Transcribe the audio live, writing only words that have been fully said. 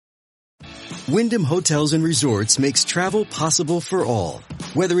Wyndham Hotels and Resorts makes travel possible for all.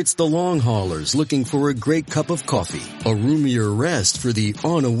 Whether it's the long haulers looking for a great cup of coffee, a roomier rest for the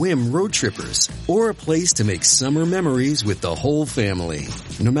on-a-whim road trippers, or a place to make summer memories with the whole family.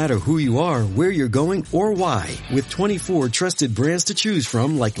 No matter who you are, where you're going, or why, with 24 trusted brands to choose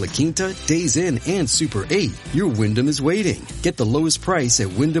from like La Quinta, Days Inn, and Super 8, your Wyndham is waiting. Get the lowest price at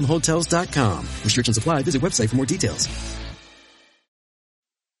WyndhamHotels.com. Restrictions apply. Visit website for more details.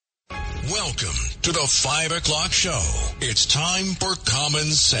 Welcome to the 5 o'clock show. It's time for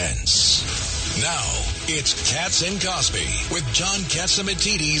Common Sense. Now, it's Katz and Cosby with John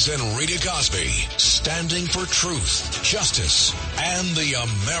Catsimatidis and Rita Cosby, standing for truth, justice, and the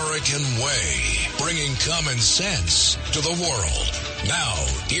American way, bringing common sense to the world. Now,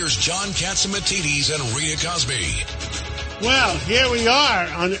 here's John Catsimatidis and Rita Cosby. Well, here we are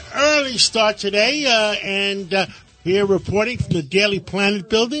on an early start today, and here reporting from the Daily Planet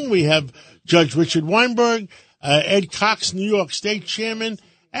building, we have Judge Richard Weinberg, Ed Cox, New York State Chairman,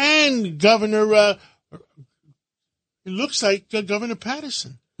 and Governor, it looks like Governor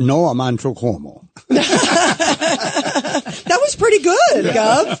Patterson. No, I'm Andrew Cuomo. That was pretty good,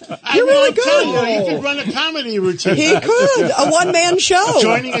 Gov. You're really good. He could run a comedy routine. He could. A one-man show.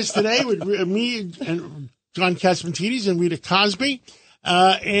 Joining us today with me and John Catsimatidis and Rita Cosby.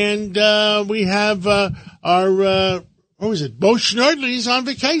 And we have our what was it? Bo Schnerdley's on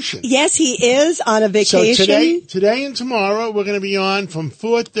vacation. Yes, he is on a vacation. So today and tomorrow we're going to be on from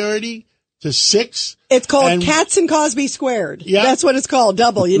 4:30 to 6. It's called Katz and Cosby Squared. Yeah, that's what it's called.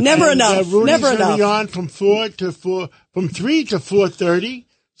 Double. You never enough. Rudy's never gonna enough. Be on from 3 to 4:30.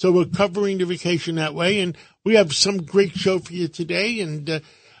 So we're covering the vacation that way, and we have some great show for you today. And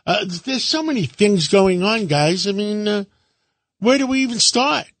there's so many things going on, guys. I mean, where do we even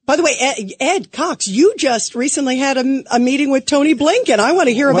start? By the way, Ed Cox, you just recently had a meeting with Tony Blinken. I want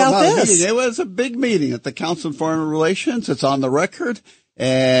to hear about this. It was a big meeting at the Council on Foreign Relations. It's on the record.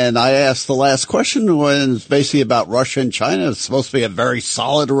 And I asked the last question when it's basically about Russia and China. It's supposed to be a very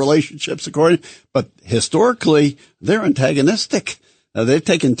solid relationships, but historically, they're antagonistic. They've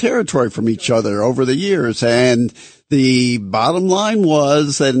taken territory from each other over the years. And the bottom line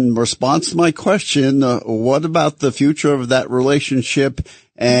was, in response to my question, what about the future of that relationship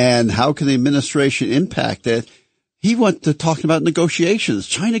and how can the administration impact it? He went to talking about negotiations.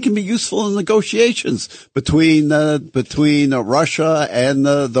 China can be useful in negotiations between Russia and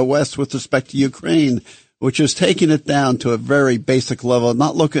the West with respect to Ukraine, which is taking it down to a very basic level,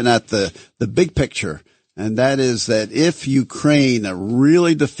 not looking at the big picture. And that is that if Ukraine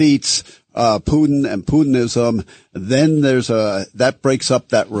really defeats Putin and Putinism, then that breaks up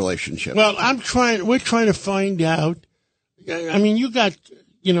that relationship. Well, we're trying to find out. I mean, you got,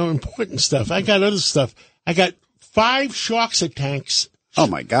 important stuff. I got other stuff. I got 5 sharks attacks. Oh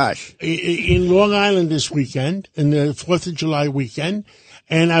my gosh. In Long Island this weekend, in the 4th of July weekend.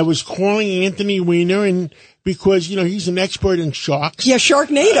 And I was calling Anthony Weiner because, he's an expert in sharks. Yeah,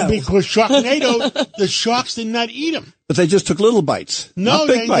 Sharknado. Because Sharknado, the sharks did not eat him. But they just took little bites. No,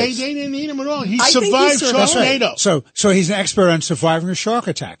 big bites. They didn't eat him at all. He survived Sharknado. Right. So he's an expert on surviving a shark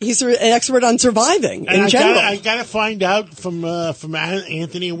attack. He's an expert on surviving in general. I got to find out from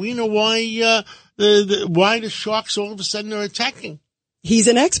Anthony Weiner why the sharks all of a sudden are attacking. He's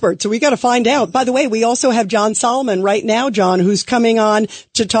an expert, so we got to find out. By the way, we also have John Solomon right now, John, who's coming on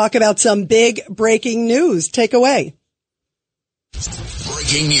to talk about some big breaking news. Take away.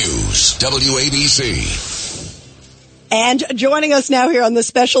 Breaking news, WABC. And joining us now here on the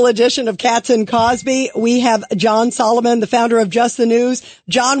special edition of Katz and Cosby, we have John Solomon, the founder of Just the News.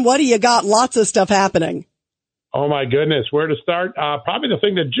 John, what do you got? Lots of stuff happening. Oh, my goodness. Where to start? Probably the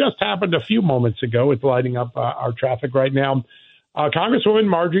thing that just happened a few moments ago. It's lighting up our traffic right now. Congresswoman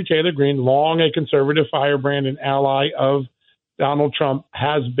Marjorie Taylor Greene, long a conservative firebrand and ally of Donald Trump,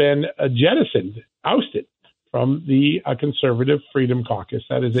 has been ousted from the Conservative Freedom Caucus.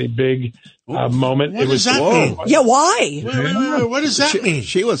 That is a big moment. What does that mean? Yeah, why? Wait, what does that mean?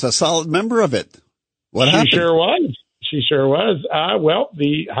 She was a solid member of it. What happened? She sure was. Well,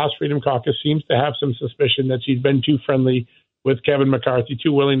 the House Freedom Caucus seems to have some suspicion that she's been too friendly with Kevin McCarthy,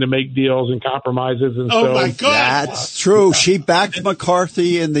 too willing to make deals and compromises. And my God. That's true. She backed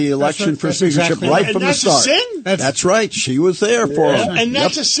McCarthy in the election for signature right from the start. That's right. She was there for him. And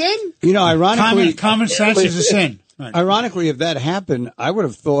that's a sin? Ironically, common sense is a sin. Right. Ironically, if that happened, I would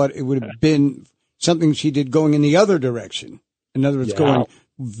have thought it would have been something she did going in the other direction. In other words, going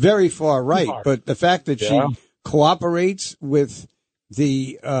very far right. But the fact that she cooperates with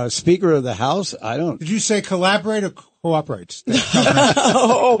The Speaker of the House, Did you say collaborate or cooperate? And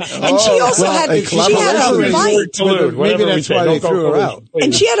she also had a fight. Maybe that's why they threw her out.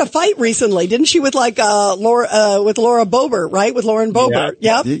 And she had a fight recently, didn't she? With Laura Boebert, right? With Lauren Boebert.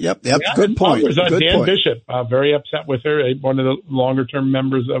 Yep. Good point. Dan Bishop, very upset with her, one of the longer-term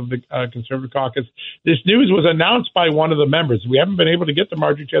members of the Conservative Caucus. This news was announced by one of the members. We haven't been able to get to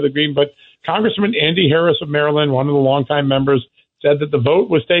Marjorie Taylor Greene, but Congressman Andy Harris of Maryland, one of the longtime members, said that the vote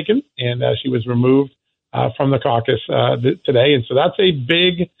was taken and she was removed from the caucus today. And so that's a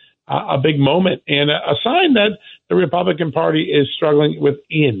big moment and a sign that the Republican Party is struggling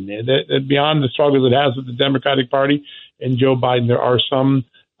within. That beyond the struggles it has with the Democratic Party and Joe Biden, there are some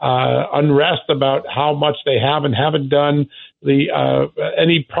unrest about how much they have and haven't done.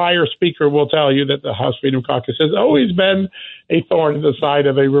 Any prior speaker will tell you that the House Freedom Caucus has always been a thorn in the side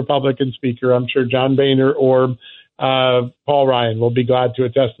of a Republican speaker. I'm sure John Boehner or Paul Ryan will be glad to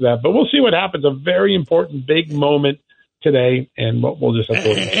attest to that. But we'll see what happens. A very important, big moment today, and we'll just have to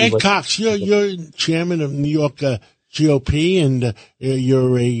Ed Cox, you're chairman of New York GOP, and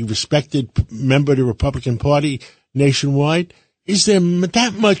you're a respected member of the Republican Party nationwide. Is there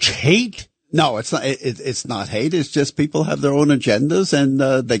that much hate? No, it's not. It's not hate. It's just people have their own agendas, and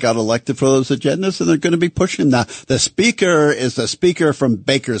they got elected for those agendas, and they're going to be pushing that. The speaker is the speaker from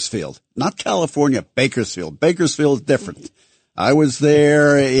Bakersfield, not California. Bakersfield. Bakersfield is different. I was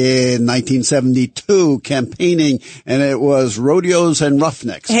there in 1972 campaigning, and it was rodeos and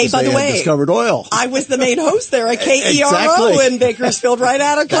roughnecks. Hey, by the way, discovered oil. I was the main host there at KERO in Bakersfield right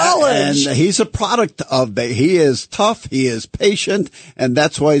out of college. And he's a product of he is tough, he is patient, and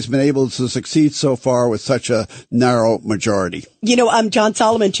that's why he's been able to succeed so far with such a narrow majority. You know, John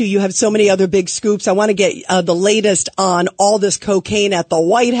Solomon, too, you have so many other big scoops. I want to get the latest on all this cocaine at the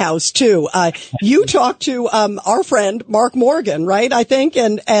White House, too. You talked to our friend Mark Morgan, right, I think,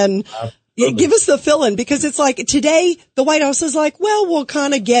 and give us the fill-in, because it's like today the White House is like, well, we'll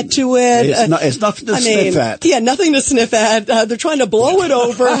kind of get to it. It's nothing to sniff at. Yeah, nothing to sniff at. They're trying to blow it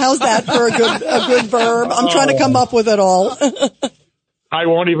over. How's that for a good verb? I'm trying to come up with it all. I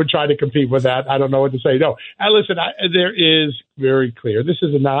won't even try to compete with that. I don't know what to say. No, listen, there is very clear. This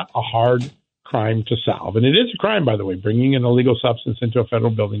is not a hard crime to solve. And it is a crime, by the way. Bringing an illegal substance into a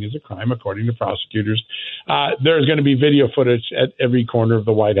federal building is a crime, according to prosecutors. There's going to be video footage at every corner of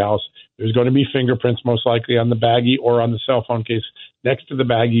the White House. There's going to be fingerprints, most likely, on the baggie or on the cell phone case next to the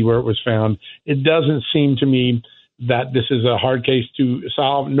baggie where it was found. It doesn't seem to me that this is a hard case to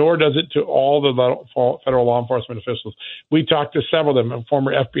solve, nor does it to all the federal law enforcement officials. We talked to several of them,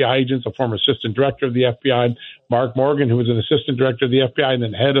 former FBI agents, a former assistant director of the FBI, Mark Morgan, who was an assistant director of the FBI and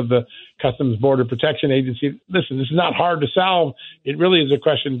then head of the Customs Border Protection Agency. Listen, this is not hard to solve. It really is a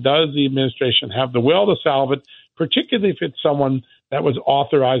question, does the administration have the will to solve it, particularly if it's someone that was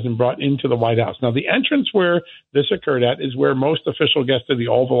authorized and brought into the White House. Now, the entrance where this occurred at is where most official guests to the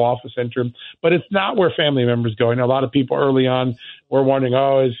Oval Office enter, but it's not where family members go. I know a lot of people early on were wondering,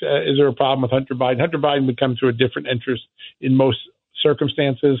 is there a problem with Hunter Biden? Hunter Biden would come through a different entrance in most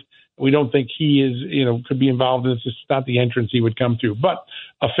circumstances. We don't think he is, could be involved in this. It's not the entrance he would come through. But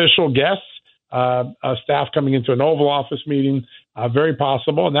official guests, staff coming into an Oval Office meeting, very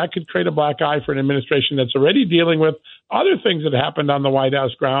possible. And that could create a black eye for an administration that's already dealing with other things that happened on the White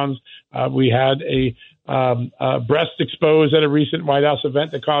House grounds. We had a breast exposed at a recent White House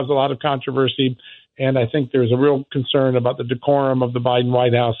event that caused a lot of controversy. And I think there's a real concern about the decorum of the Biden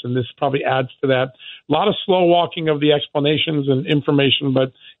White House. And this probably adds to that. A lot of slow walking of the explanations and information,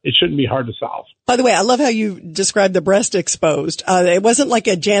 but it shouldn't be hard to solve. By the way, I love how you described the breast exposed. It wasn't like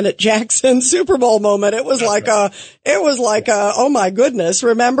a Janet Jackson Super Bowl moment. It was like oh my goodness.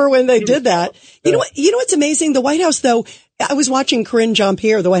 Remember when they did that? You know what's amazing? The White House, though, I was watching Corinne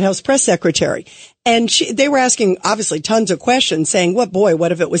Jean-Pierre, the White House press secretary, and they were asking obviously tons of questions saying,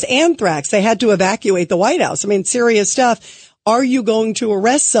 what if it was anthrax? They had to evacuate the White House. I mean, serious stuff. Are you going to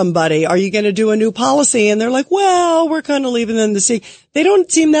arrest somebody? Are you going to do a new policy? And they're like, well, we're kind of leaving them to see. They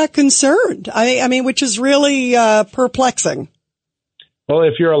don't seem that concerned. I mean, which is really perplexing. Well,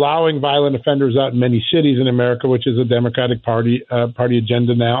 if you're allowing violent offenders out in many cities in America, which is a Democratic Party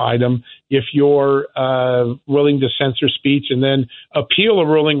agenda now item, if you're willing to censor speech and then appeal a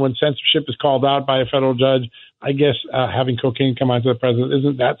ruling when censorship is called out by a federal judge, I guess having cocaine come out to the president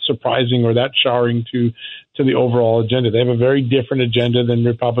isn't that surprising or that jarring to the overall agenda. They have a very different agenda than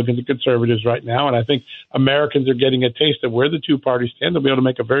Republicans and conservatives right now, and I think Americans are getting a taste of where the two parties stand. They'll be able to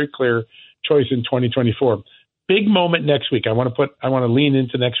make a very clear choice in 2024. Big moment next week. I want to lean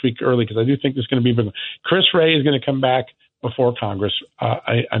into next week early because I do think there's going to be big. Chris Wray is going to come back before Congress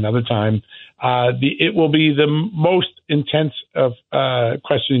another time. It will be the most intense of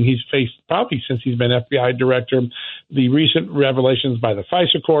questioning he's faced probably since he's been FBI director. The recent revelations by the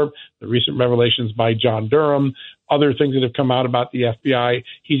FISA Corp, the recent revelations by John Durham, other things that have come out about the FBI.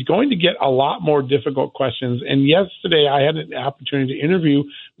 He's going to get a lot more difficult questions. And yesterday I had an opportunity to interview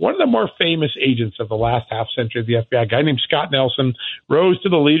one of the more famous agents of the last half century of the FBI, a guy named Scott Nelson, rose to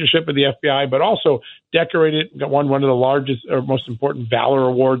the leadership of the FBI, but also decorated, won one of the largest or most important Valor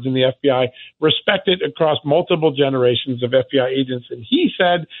Awards in the FBI, respected across multiple generations of FBI agents. And he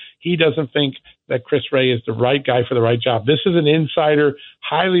said he doesn't think that Chris Wray is the right guy for the right job. This is an insider,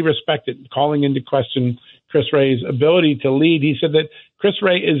 highly respected, calling into question Chris Wray's ability to lead. He said that Chris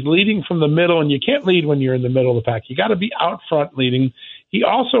Wray is leading from the middle, and you can't lead when you're in the middle of the pack. You got to be out front leading. He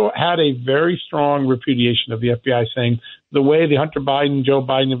also had a very strong repudiation of the FBI, saying the way the Hunter Biden, Joe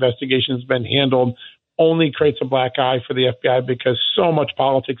Biden investigation has been handled only creates a black eye for the FBI because so much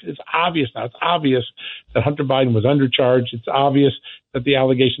politics. It's obvious now. It's obvious that Hunter Biden was undercharged. It's obvious that the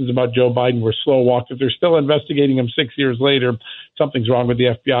allegations about Joe Biden were slow walked. If they're still investigating him 6 years later, something's wrong with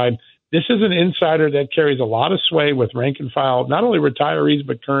the FBI. This is an insider that carries a lot of sway with rank and file, not only retirees,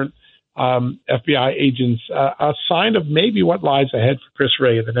 but current FBI agents, a sign of maybe what lies ahead for Chris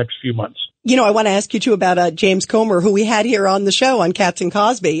Wray in the next few months. You know, I want to ask you, too, about James Comer, who we had here on the show on Katz and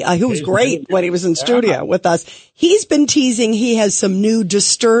Cosby, who was great when he was in studio with us. He's been teasing he has some new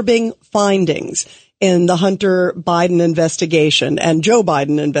disturbing findings in the Hunter Biden investigation and Joe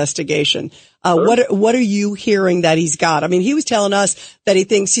Biden investigation. What are you hearing that he's got? I mean, he was telling us that he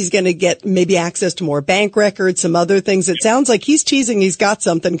thinks he's going to get maybe access to more bank records, some other things. It sounds like he's teasing he's got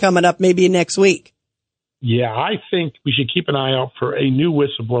something coming up maybe next week. Yeah, I think we should keep an eye out for a new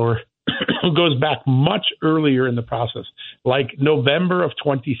whistleblower who goes back much earlier in the process, like November of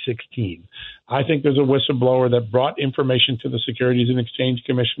 2016. I think there's a whistleblower that brought information to the Securities and Exchange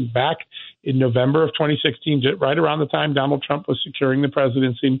Commission back in November of 2016, right around the time Donald Trump was securing the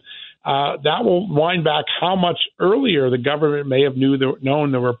presidency. That will wind back how much earlier the government may have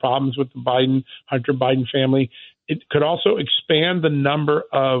known there were problems with the Hunter Biden family. It could also expand the number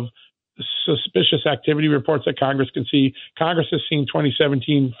of suspicious activity reports that Congress can see. Congress has seen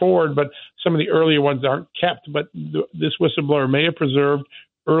 2017 forward, but some of the earlier ones aren't kept. But this whistleblower may have preserved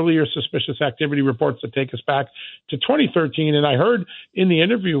earlier suspicious activity reports that take us back to 2013. And I heard in the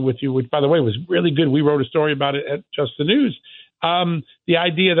interview with you, which, by the way, was really good. We wrote a story about it at Just the News. The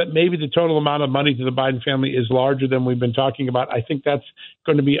idea that maybe the total amount of money to the Biden family is larger than we've been talking about. I think that's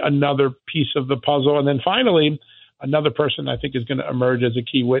going to be another piece of the puzzle. And then finally, another person I think is going to emerge as a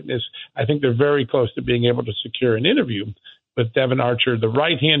key witness. I think they're very close to being able to secure an interview with Devon Archer, the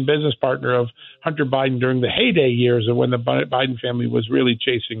right-hand business partner of Hunter Biden during the heyday years of when the Biden family was really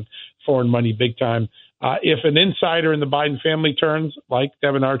chasing foreign money big time. If an insider in the Biden family turns, like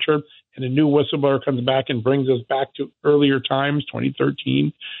Devon Archer, and a new whistleblower comes back and brings us back to earlier times,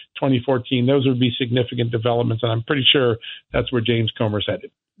 2013, 2014, those would be significant developments, and I'm pretty sure that's where James Comer's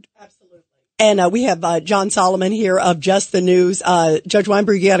headed. Absolutely. And we have John Solomon here of Just the News. Judge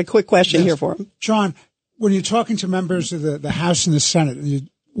Weinberg, you got a quick question here for him. John, when you're talking to members of the House and the Senate, and you're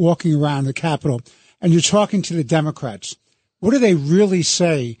walking around the Capitol, and you're talking to the Democrats, what do they really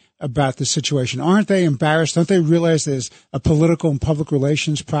say about the situation? Aren't they embarrassed? Don't they realize there's a political and public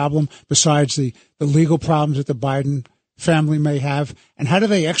relations problem besides the legal problems that the Biden family may have? And how do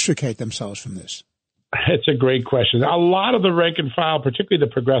they extricate themselves from this? It's a great question. A lot of the rank and file, particularly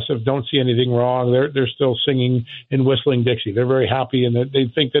the progressive, don't see anything wrong. They're still singing and whistling Dixie. They're very happy, and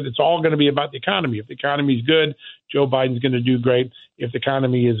they think that it's all going to be about the economy. If the economy is good, Joe Biden's going to do great. If the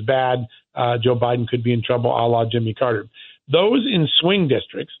economy is bad, Joe Biden could be in trouble, a la Jimmy Carter. Those in swing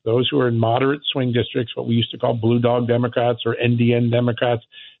districts, those who are in moderate swing districts, what we used to call blue dog Democrats or NDN Democrats,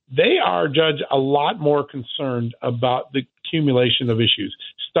 they are, Judge, a lot more concerned about the accumulation of issues,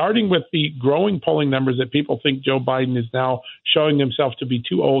 starting with the growing polling numbers that people think Joe Biden is now showing himself to be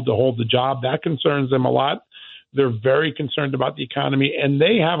too old to hold the job. That concerns them a lot. They're very concerned about the economy, and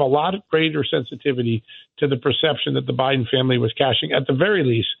they have a lot of greater sensitivity to the perception that the Biden family was cashing, at the very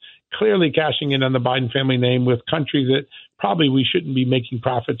least, clearly cashing in on the Biden family name with countries that probably we shouldn't be making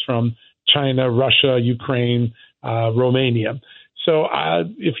profits from: China, Russia, Ukraine, Romania. So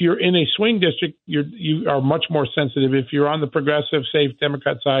if you're in a swing district, you are much more sensitive. If you're on the progressive, safe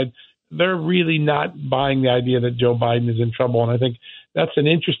Democrat side, they're really not buying the idea that Joe Biden is in trouble. And I think that's an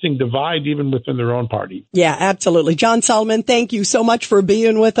interesting divide even within their own party. Yeah, absolutely. John Solomon, thank you so much for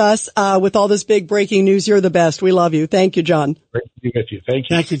being with us with all this big breaking news. You're the best. We love you. Thank you, John. Great to be with you. Thank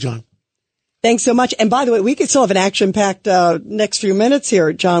you. Thank you, John. Thanks so much. And by the way, we could still have an action-packed next few minutes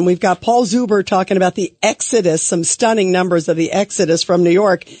here, John. We've got Paul Zuber talking about the exodus, some stunning numbers of the exodus from New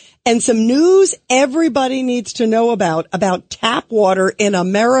York. and some news everybody needs to know about tap water in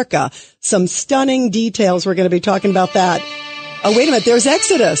America. Some stunning details. We're going to be talking about that. Oh, wait a minute. There's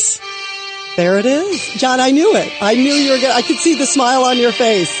Exodus. There it is. John, I knew it. I knew you were going to, I could see the smile on your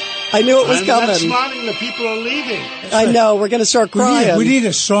face. I knew it was coming. I'm not smiling. The people are leaving. I know. We're going to start crying. We need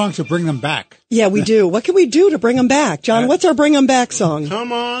a song to bring them back. Yeah, we do. What can we do to bring them back? John, what's our bring them back song?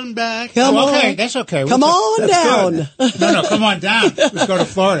 Come on back. Come on. Okay, that's okay. Come on down. No, come on down. Let's go to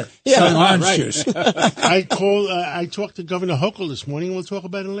Florida. Yeah. Selling orange juice. I talked to Governor Hochul this morning. We'll talk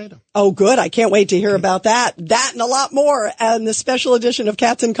about it later. Oh, good. I can't wait to hear about that. That and a lot more and the special edition of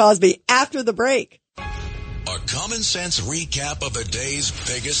Katz and Cosby after the break. A common sense recap of the day's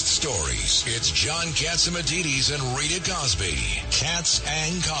biggest stories. It's John Catsimatidis and Rita Cosby. Katz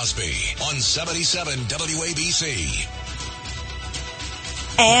and Cosby on 77 WABC.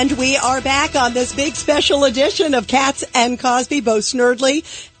 And we are back on this big special edition of Katz and Cosby. Bo Snerdley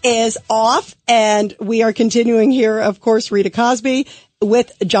is off, and we are continuing here, of course, Rita Cosby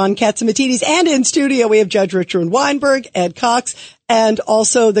with John Catsimatidis. And in studio, we have Judge Richard Weinberg, Ed Cox, and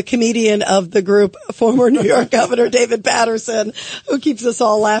also the comedian of the group, former New York Governor David Patterson, who keeps us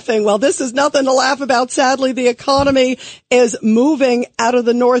all laughing. Well, this is nothing to laugh about. Sadly, the economy is moving out of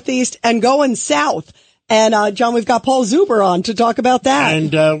the Northeast and going south. And, John, we've got Paul Zuber on to talk about that.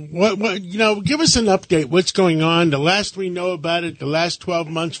 And, give us an update. What's going on? The last we know about it, the last 12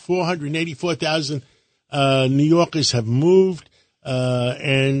 months, 484,000, New Yorkers have moved.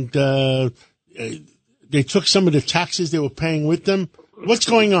 They took some of the taxes they were paying with them. What's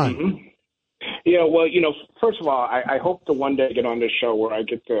going on? Mm-hmm. Yeah, well, first of all, I hope to one day get on this show where I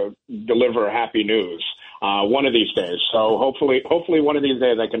get to deliver happy news one of these days. So hopefully one of these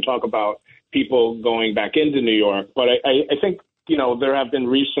days I can talk about people going back into New York. But I think, there have been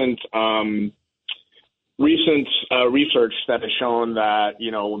recent research that has shown that,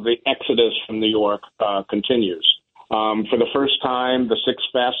 the exodus from New York continues. For the first time, the 6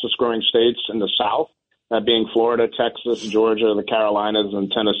 fastest growing states in the South, that being Florida, Texas, Georgia, the Carolinas,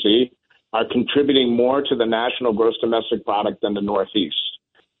 and Tennessee, are contributing more to the national gross domestic product than the Northeast.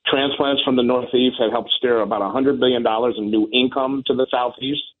 Transplants from the Northeast have helped steer about $100 billion in new income to the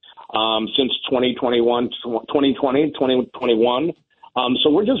Southeast since 2021. So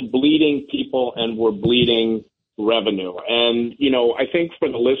we're just bleeding people and we're bleeding revenue. And, I think for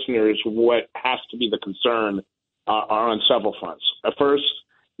the listeners, what has to be the concern are on several fronts. First,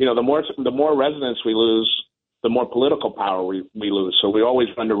 the more residents we lose, the more political power we lose. So we always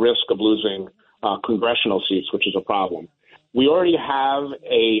run the risk of losing congressional seats, which is a problem. We already have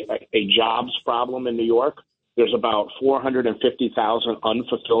a jobs problem in New York. There's about 450,000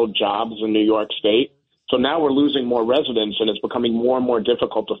 unfulfilled jobs in New York State. So now we're losing more residents, and it's becoming more and more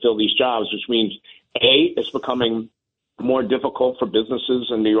difficult to fill these jobs, which means, A, it's becoming more difficult for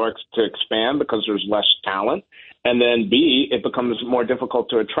businesses in New York to expand because there's less talent. And then B, it becomes more difficult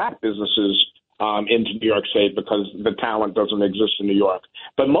to attract businesses into New York State because the talent doesn't exist in New York.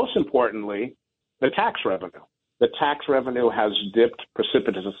 But most importantly, the tax revenue. The tax revenue has dipped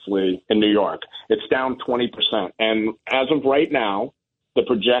precipitously in New York. It's down 20%. And as of right now, the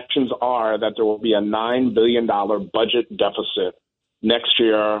projections are that there will be a $9 billion budget deficit next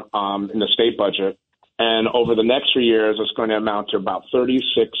year in the state budget. And over the next 3 years, it's going to amount to about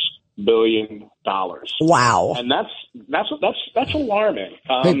 $36 billion. Wow. And that's alarming.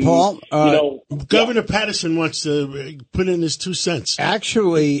 Hey, Paul, Governor Patterson wants to put in his 2 cents.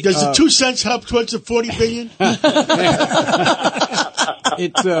 Actually, does the 2 cents help towards the $40 billion?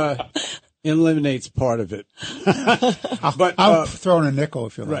 It eliminates part of it. But I'll throw in a nickel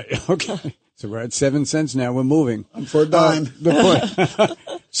if you like. Right. Okay. So we're at 7 cents now. We're moving. I'm for a dime.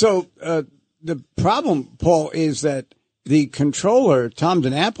 So the problem, Paul, is that the controller, Tom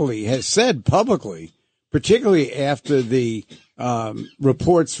DiNapoli, has said publicly, particularly after the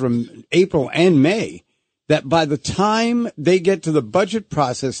reports from April and May, that by the time they get to the budget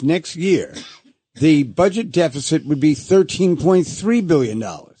process next year, the budget deficit would be $13.3 billion.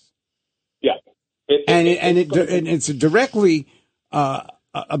 Yeah. It's directly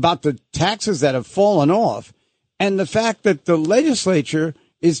about the taxes that have fallen off and the fact that the legislature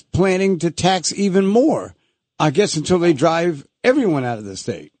is planning to tax even more, I guess, until they drive everyone out of the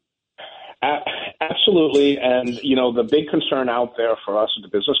state. Absolutely. And, the big concern out there for us at the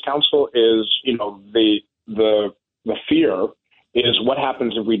Business Council is, the fear is what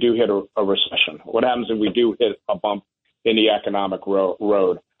happens if we do hit a recession? What happens if we do hit a bump in the economic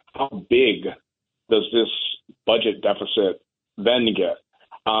road? How big does this budget deficit then get?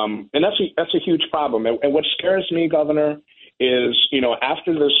 And that's a huge problem. And what scares me, Governor, is,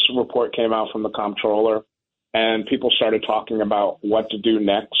 after this report came out from the comptroller and people started talking about what to do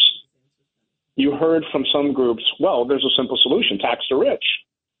next, you heard from some groups, well, there's a simple solution, tax the rich.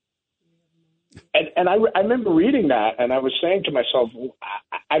 And I remember reading that, and I was saying to myself,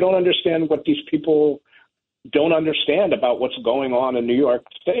 I don't understand what these people don't understand about what's going on in New York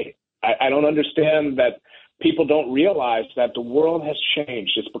State. I don't understand that people don't realize that the world has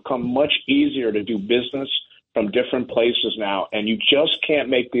changed. It's become much easier to do business from different places now, and you just can't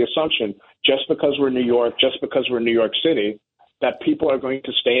make the assumption, just because we're New York, just because we're New York City, that people are going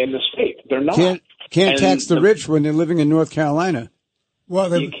to stay in the state. They're not. Can't tax the rich when they're living in North Carolina.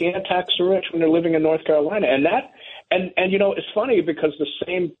 Well, you can't tax the rich when they're living in North Carolina, and you know, it's funny because the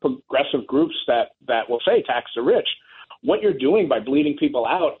same progressive groups that will say tax the rich, what you're doing by bleeding people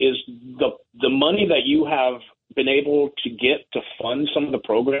out is the money that you have been able to get to fund some of the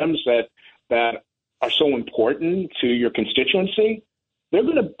programs that are so important to your constituency. They're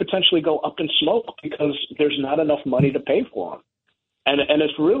going to potentially go up in smoke because there's not enough money to pay for them, and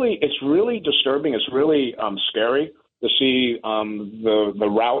it's really disturbing. It's really scary to see the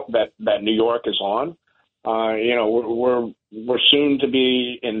route that New York is on. You know, we're soon to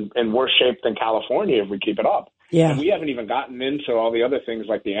be in worse shape than California if we keep it up. Yeah. And we haven't even gotten into all the other things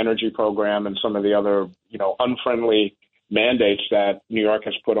like the energy program and some of the other, you know, unfriendly mandates that New York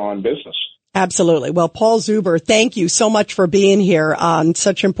has put on business. Absolutely. Well, Paul Zuber, thank you so much for being here on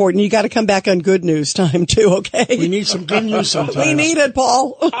such important. You got to come back on good news time too, okay? We need some good news sometimes. We need it,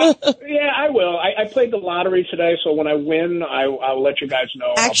 Paul. Yeah, I will. I played the lottery today, so when I win, I'll let you guys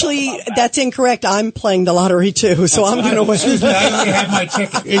know. Actually, that's incorrect. I'm playing the lottery too, so I'm going to win. Excuse me, I only have my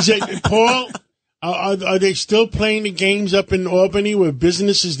ticket. Is it, Paul? Are they still playing the games up in Albany where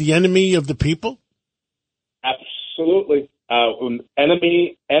business is the enemy of the people? Absolutely.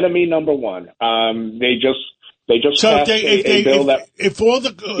 Enemy number one. They just so passed a bill if all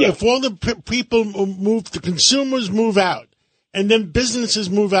the people move, the consumers move out, and then businesses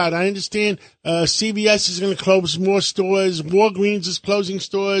move out. I understand CVS is going to close more stores, Walgreens is closing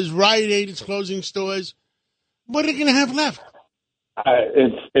stores, Rite Aid is closing stores. What are they going to have left?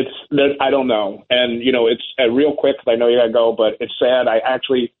 I don't know. And, you know, it's real quick, I know you got to go, but it's sad. I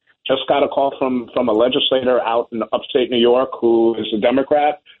actually just got a call from a legislator out in upstate New York who is a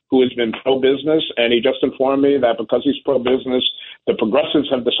Democrat who has been pro-business, and he just informed me that because he's pro-business, the progressives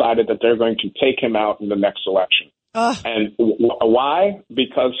have decided that they're going to take him out in the next election. And why?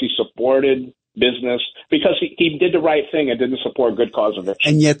 Because he supported business, because he did the right thing and didn't support good cause of it.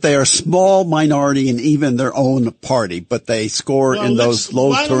 And yet they are a small minority in even their own party, but they score in those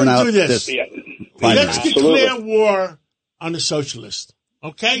low turnout. Let's declare war on the socialists.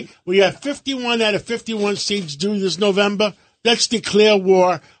 Okay? We have 51 out of 51 seats due this November. Let's declare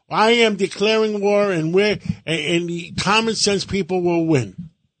war. I am declaring war, and the common sense people will win.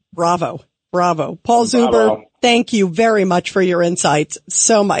 Bravo. Paul Zuber, thank you very much for your insights.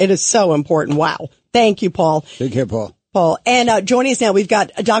 It is so important. Wow. Thank you, Paul. Take care, Paul. And joining us now, we've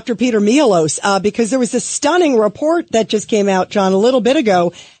got Dr. Peter Mialos, because there was a stunning report that just came out, John, a little bit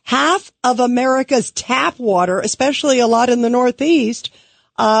ago. Half of America's tap water, especially a lot in the Northeast,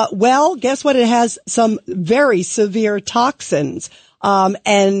 guess what? It has some very severe toxins,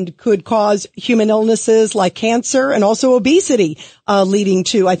 and could cause human illnesses like cancer and also obesity, leading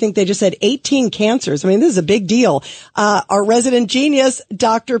to, I think they just said 18 cancers. I mean, this is a big deal. Our resident genius,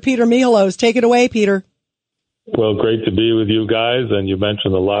 Dr. Peter Mialos, take it away, Peter. Well, great to be with you guys. And you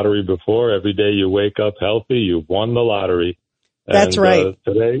mentioned the lottery before. Every day you wake up healthy, you've won the lottery. That's right.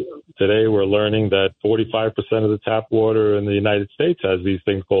 Today we're learning that 45% of the tap water in the United States has these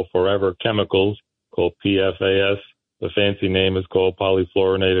things called forever chemicals, called PFAS. The fancy name is called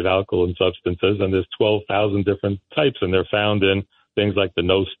polyfluorinated alkaline substances, and there's 12,000 different types, and they're found in things like the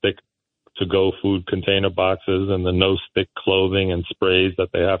no-stick to-go food container boxes and the no-stick clothing and sprays that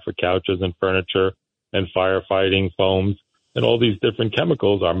they have for couches and furniture and firefighting foams. And all these different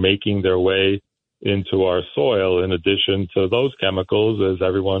chemicals are making their way into our soil. In addition to those chemicals, as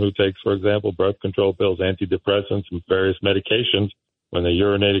everyone who takes, for example, birth control pills, antidepressants, and various medications, when they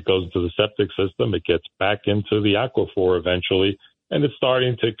urinate, it goes into the septic system. It gets back into the aquifer eventually, and it's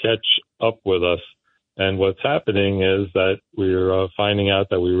starting to catch up with us. And what's happening is that we're finding out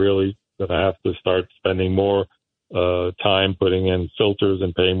that we really going to have to start spending more time putting in filters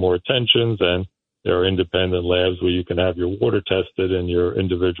and paying more attention. And there are independent labs where you can have your water tested in your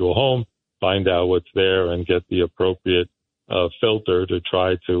individual home, find out what's there, and get the appropriate filter to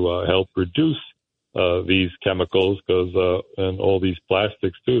try to help reduce these chemicals, because and all these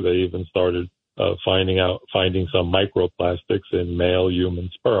plastics too. They even started finding some microplastics in male human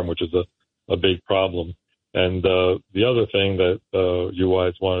sperm, which is a big problem. And the other thing that you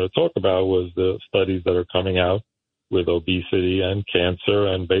guys wanted to talk about was the studies that are coming out with obesity and cancer.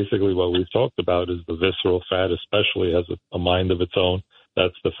 And basically what we've talked about is the visceral fat, especially has a mind of its own.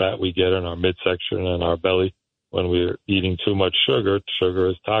 That's the fat we get in our midsection and our belly. When we're eating too much sugar, sugar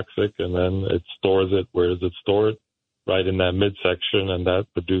is toxic, and then it stores it. Where does it store it? Right in that midsection, and that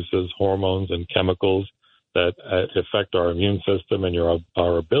produces hormones and chemicals that affect our immune system and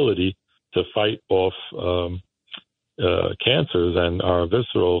our ability to fight off cancers. And our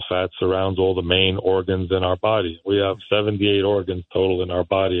visceral fat surrounds all the main organs in our body. We have 78 organs total in our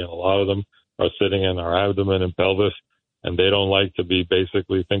body, and a lot of them are sitting in our abdomen and pelvis, and they don't like to be,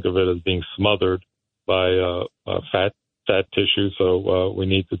 basically think of it as being smothered by fat tissue. So we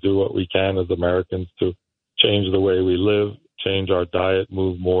need to do what we can as Americans to change the way we live, change our diet,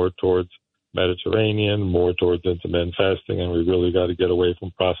 move more towards Mediterranean, more towards intermittent fasting, and we really got to get away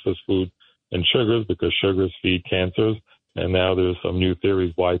from processed food and sugars, because sugars feed cancers. And now there's some new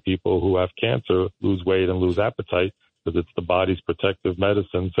theories why people who have cancer lose weight and lose appetite, because it's the body's protective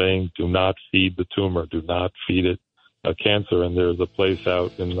medicine saying, do not feed the tumor, do not feed it cancer. And there's a place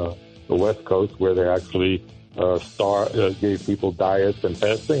out in the West Coast where they actually gave people diets and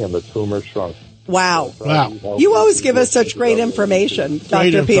fasting, and the tumor shrunk. Wow. You always give us such great information,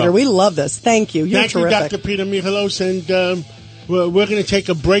 Dr. Peter. We love this. Thank you. You're terrific. Thank you, Dr. Peter Michalos. And we're going to take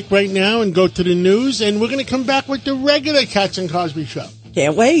a break right now and go to the news, and we're going to come back with the regular Katz and Cosby show.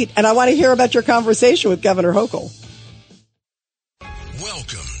 Can't wait. And I want to hear about your conversation with Governor Hochul.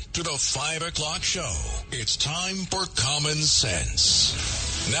 Welcome to the 5 o'clock show. It's time for Common Sense.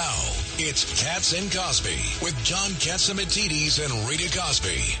 Now, it's Katz and Cosby with John Catsimatidis and Rita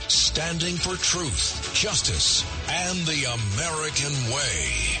Cosby, standing for truth, justice, and the American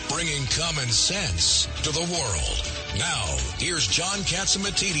way, bringing common sense to the world. Now, here's John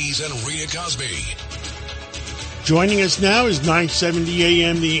Catsimatidis and Rita Cosby. Joining us now is 9:70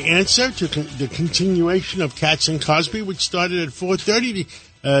 a.m. The Answer, to the continuation of Katz and Cosby, which started at 4:30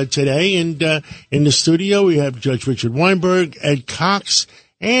 today. And in the studio, we have Judge Richard Weinberg, Ed Cox,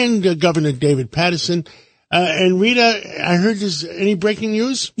 and Governor David Paterson. And Rita, I heard there's any breaking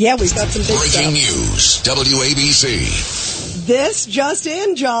news? Yeah, we've got some big breaking news. WABC. This just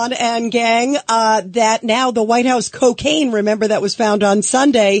in, John and gang, that now the White House cocaine, remember, that was found on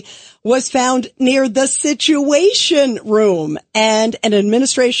Sunday, was found near the Situation Room. And an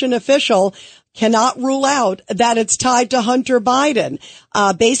administration official cannot rule out that it's tied to Hunter Biden,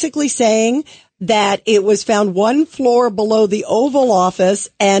 basically saying that it was found one floor below the Oval Office,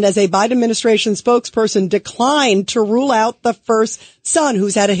 and as a Biden administration spokesperson declined to rule out the first son,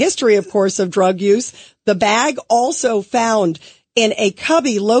 who's had a history, of course, of drug use. The bag also found in a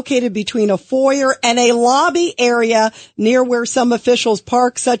cubby located between a foyer and a lobby area near where some officials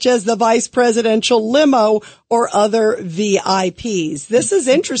park, such as the vice presidential limo or other VIPs. This is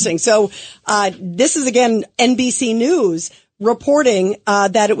interesting. So this is, again, NBC News reporting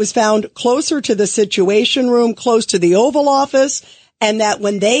that it was found closer to the Situation Room, close to the Oval Office, and that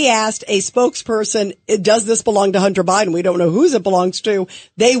when they asked a spokesperson, does this belong to Hunter Biden? We don't know whose it belongs to.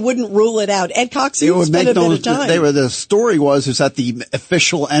 They wouldn't rule it out. Ed Cox, you spent a bit of time. The story is at the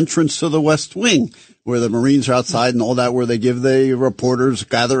official entrance to the West Wing, where the Marines are outside and all that, where they give the reporters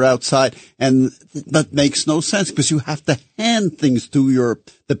gather outside. And that makes no sense, because you have to hand things to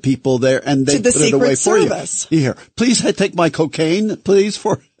the people there, and they put it away for you. Here, please take my cocaine, please.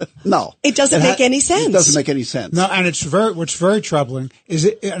 No. It doesn't make any sense. It doesn't make any sense. No, and what's very troubling is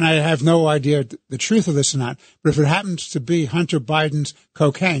and I have no idea the truth of this or not, but if it happens to be Hunter Biden's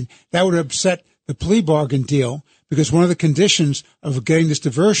cocaine, that would upset the plea bargain deal, because one of the conditions of getting this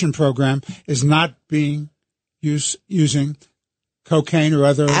diversion program is not being using cocaine or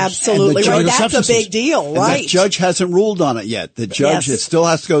other absolutely right. That's substances. A big deal, right? And the judge hasn't ruled on it yet. The judge, it still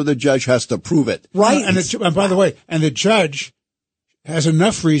has to go. The judge has to prove it, right? And by the way, the judge has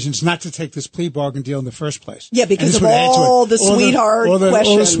enough reasons not to take this plea bargain deal in the first place. Yeah, because of all the sweetheart questions.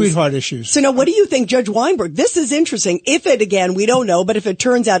 All the sweetheart issues. So now, what do you think, Judge Weinberg? This is interesting. If it, again, we don't know, but if it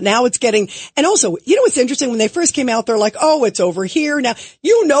turns out now it's getting, and also, you know what's interesting? When they first came out, they're like, oh, it's over here. Now,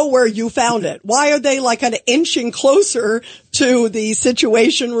 you know where you found it. Why are they like kind of inching closer to the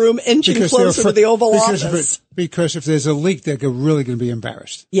Situation Room, inching closer to the Oval Office? Because if there's a leak, they're really going to be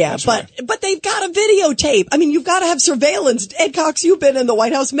embarrassed. Yeah, but they've got a videotape. I mean, you've got to have surveillance. Ed Cox, you've been in the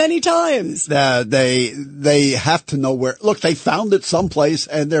White House many times. They have to know where. Look, they found it someplace,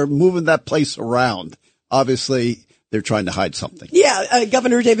 and they're moving that place around. Obviously, they're trying to hide something. Yeah,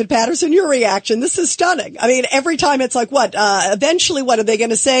 Governor David Paterson, your reaction. This is stunning. I mean, every time it's like, eventually, what are they going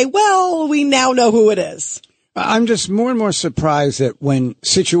to say? Well, we now know who it is. I'm just more and more surprised that when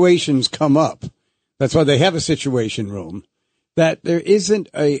situations come up, that's why they have a Situation Room, that there isn't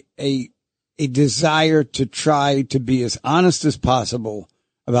a a desire to try to be as honest as possible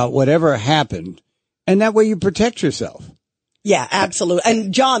about whatever happened. And that way you protect yourself. Yeah, absolutely.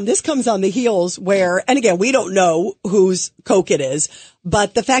 And John, this comes on the heels where, and again, we don't know whose Coke it is,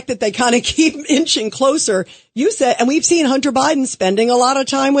 but the fact that they kind of keep inching closer, you said, and we've seen Hunter Biden spending a lot of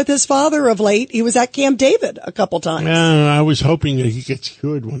time with his father of late. He was at Camp David a couple times. I was hoping that he gets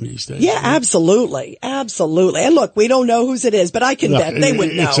cured one of these days. Yeah, absolutely. Absolutely. And look, we don't know whose it is, but I can bet they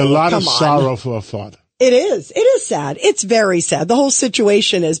would know. It's a lot of sorrow for a father. It is. It is sad. It's very sad. The whole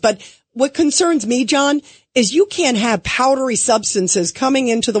situation is. But what concerns me, John, is you can't have powdery substances coming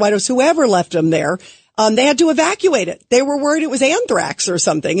into the White House, whoever left them there. They had to evacuate it. They were worried it was anthrax or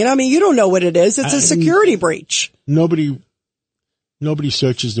something. You know, I mean, you don't know what it is. It's a security breach. Nobody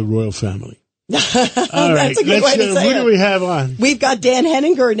searches the royal family. All right. That's a good way to say who do we have on? We've got Dan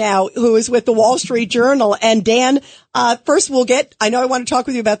Henninger now, who is with the Wall Street Journal. And Dan, first I know I want to talk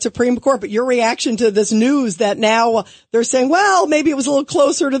with you about Supreme Court, but your reaction to this news that now they're saying, well, maybe it was a little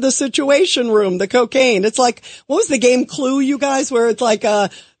closer to the Situation Room, the cocaine. It's like, what was the game Clue, you guys, where it's like,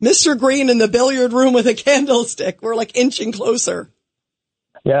 Mr. Green in the billiard room with a candlestick. We're like inching closer.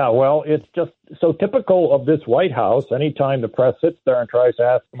 Yeah, well, it's just so typical of this White House. Anytime the press sits there and tries to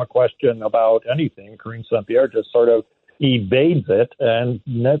ask them a question about anything, Karine Saint-Pierre just sort of evades it. And,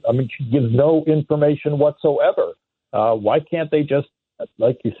 she gives no information whatsoever. Why can't they just,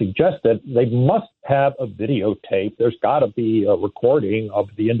 like you suggested, they must have a videotape. There's got to be a recording of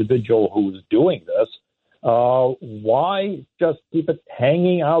the individual who is doing this. Why just keep it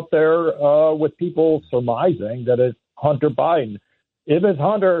hanging out there with people surmising that it's Hunter Biden? If it's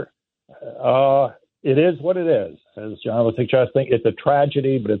Hunter, it is what it is. As John was suggesting, it's a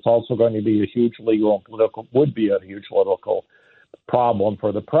tragedy, but it's also going to be a huge legal and political problem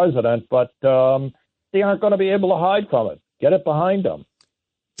for the president. But they aren't going to be able to hide from it. Get it behind them.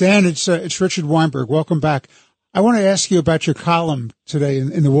 Dan, it's Richard Weinberg. Welcome back. I want to ask you about your column today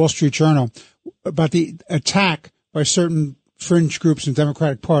in the Wall Street Journal about the attack by certain fringe groups in the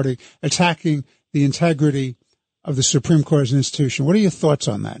Democratic Party attacking the integrity of the Supreme Court as an institution. What are your thoughts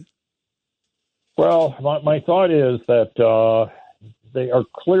on that? Well, my thought is that they are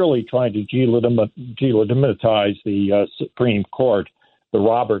clearly trying to delegitimize the Supreme Court, the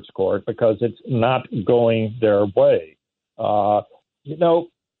Roberts Court, because it's not going their way.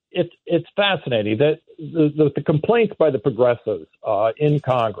 It's fascinating that the complaints by the progressives in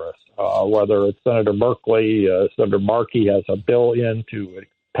Congress, whether it's Senator Merkley, Senator Markey has a bill in to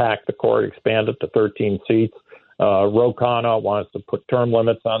pack the court, expand it to 13 seats. Ro Khanna wants to put term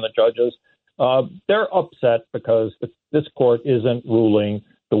limits on the judges. They're upset because this court isn't ruling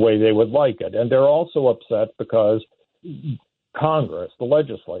the way they would like it. And they're also upset because Congress, the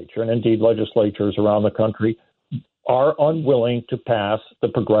legislature, and indeed legislatures around the country, are unwilling to pass the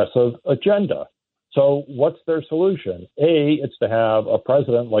progressive agenda. So what's their solution? It's to have a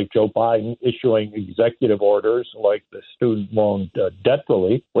president like Joe Biden issuing executive orders like the student loan debt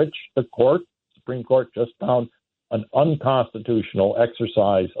relief, which the Supreme Court just found an unconstitutional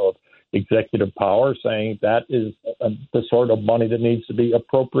exercise of executive power, saying that is the sort of money that needs to be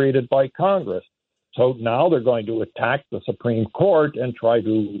appropriated by Congress. So now they're going to attack the Supreme Court and try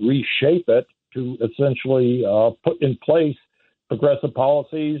to reshape it to essentially put in place progressive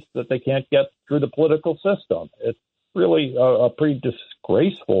policies that they can't get through the political system. It's really a pretty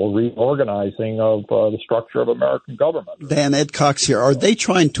disgraceful reorganizing of the structure of American government. Dan, Ed Cox here. Are they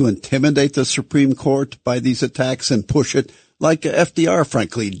trying to intimidate the Supreme Court by these attacks and push it like FDR,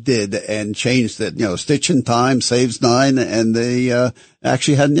 frankly, did and changed it? Stitch in time saves 9, and they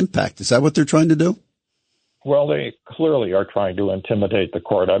actually had an impact. Is that what they're trying to do? Well, they clearly are trying to intimidate the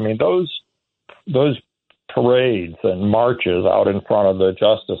court. I mean, those parades and marches out in front of the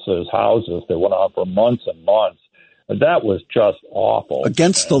justices' houses that went on for months and months, that was just awful.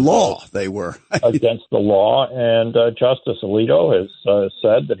 Against the law, they were. Against the law. And Justice Alito has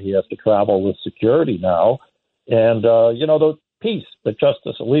said that he has to travel with security now. And, the piece that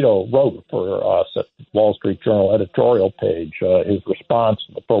Justice Alito wrote for us at the Wall Street Journal editorial page, his response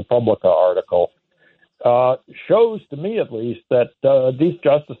to the ProPublica article, shows to me at least that these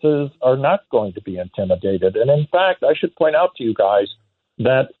justices are not going to be intimidated. And in fact, I should point out to you guys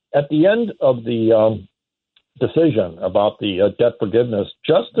that at the end of the decision about the debt forgiveness,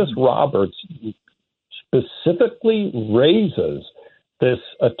 Justice Roberts specifically raises this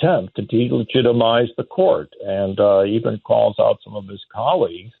attempt to delegitimize the court and even calls out some of his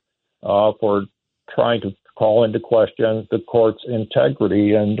colleagues for trying to call into question the court's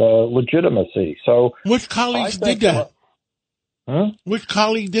integrity and legitimacy. So, which colleagues did that? Huh? Which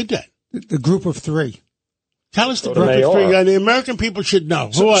colleague did that? The group of 3. Tell us the perfect three. The American people should know.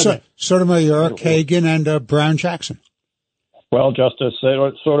 Who are they? Sotomayor, Kagan, and Brown Jackson. Well, Justice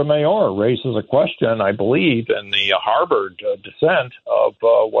Sotomayor raises a question, I believe, in the Harvard dissent of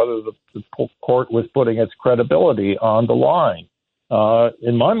whether the court was putting its credibility on the line.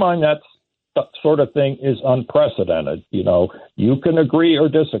 In my mind, that sort of thing is unprecedented. You know, you can agree or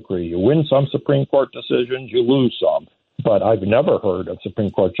disagree. You win some Supreme Court decisions, you lose some. But I've never heard of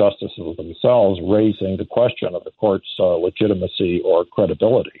Supreme Court justices themselves raising the question of the court's legitimacy or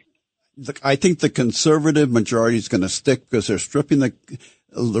credibility. I think the conservative majority is going to stick because they're stripping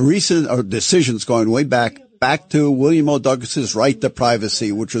the recent decisions going way back to William O. Douglas's right to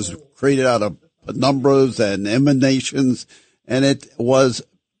privacy, which was created out of penumbras and emanations, and it was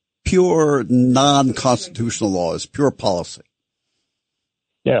pure non-constitutional law. It's pure policy.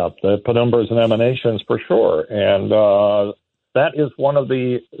 Yeah, the penumbras and emanations for sure. And that is one of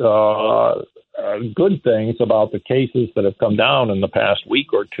the good things about the cases that have come down in the past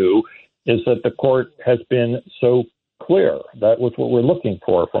week or two is that the court has been so clear. That was what we're looking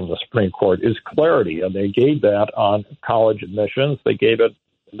for from the Supreme Court is clarity. And they gave that on college admissions. They gave it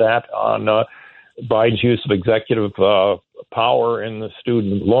that on Biden's use of executive power in the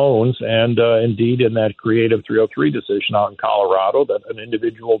student loans, and indeed in that creative 303 decision out in Colorado that an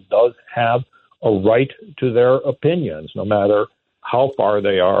individual does have a right to their opinions, no matter how far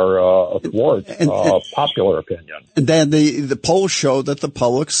they are athwart popular opinion. And then the polls show that the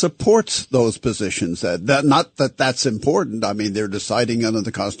public supports those positions. Not that that's important. I mean, they're deciding under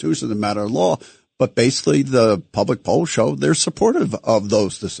the Constitution as a matter of law, but basically the public polls show they're supportive of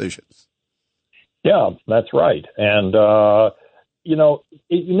those decisions. Yeah, that's right. And, you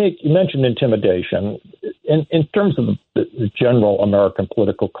mentioned intimidation. In terms of the general American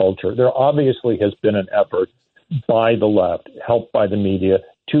political culture, there obviously has been an effort by the left, helped by the media,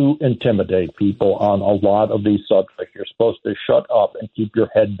 to intimidate people on a lot of these subjects. You're supposed to shut up and keep your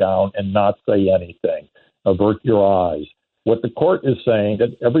head down and not say anything. Avert your eyes. What the court is saying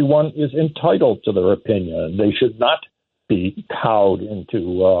that everyone is entitled to their opinion. They should not be cowed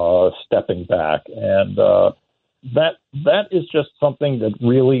into stepping back. And that is just something that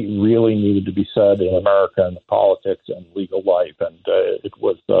really, really needed to be said in American politics and legal life. And it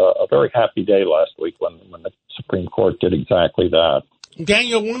was a very happy day last week when the Supreme Court did exactly that.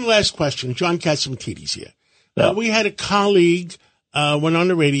 Daniel, one last question. John Catsimatidis here. Yeah. We had a colleague went on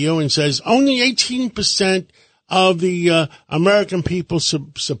the radio and says only 18% of the American people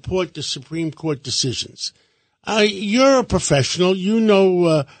support the Supreme Court decisions. You're a professional. You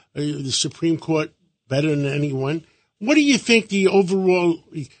know the Supreme Court better than anyone. What do you think the overall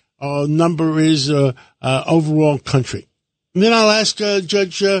number is overall country? And then I'll ask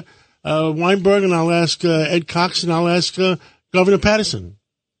Judge Weinberg, and I'll ask Ed Cox, and I'll ask Governor Patterson.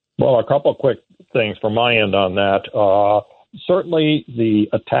 Well, a couple of quick things from my end on that. Certainly the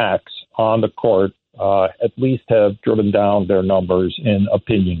attacks on the court at least have driven down their numbers in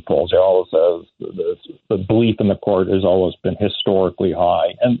opinion polls. They always the belief in the court has always been historically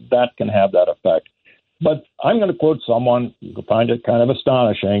high, and that can have that effect. But I'm going to quote someone, you can find it kind of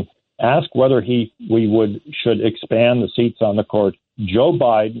astonishing, ask whether we should expand the seats on the court. Joe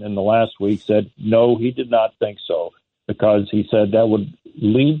Biden in the last week said, no, he did not think so, because he said that would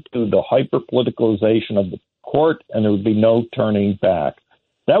lead to the hyper-politicalization of the court, and there would be no turning back.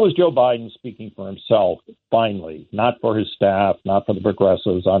 That was Joe Biden speaking for himself, finally, not for his staff, not for the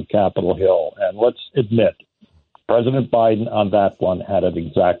progressives on Capitol Hill. And let's admit, President Biden on that one had it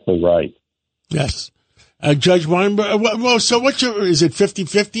exactly right. Yes. Judge Weinberg, well, so is it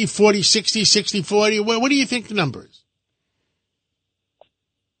 50-50, 40-60, 60-40? What do you think the number is?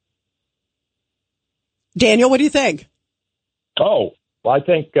 Daniel, what do you think? Oh, I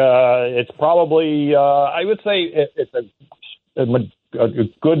think it's probably, I would say it's a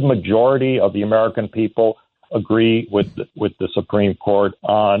good majority of the American people agree with the Supreme Court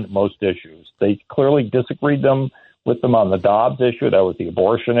on most issues. They clearly disagreed with them on the Dobbs issue. That was the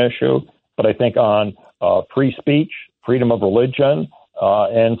abortion issue. But I think on free speech, freedom of religion,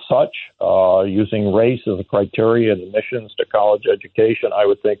 and such, using race as a criteria in admissions to college education, I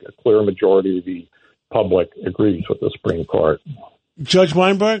would think a clear majority of the public agrees with the Supreme Court. Judge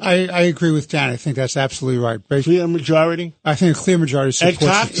Weinberg? I agree with Dan. I think that's absolutely right. Clear majority? I think a clear majority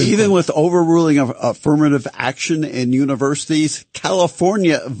supports it. Even with overruling of affirmative action in universities,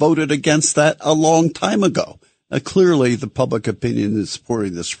 California voted against that a long time ago. Clearly, the public opinion is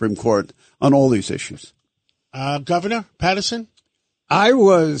supporting the Supreme Court on all these issues. Governor Patterson? I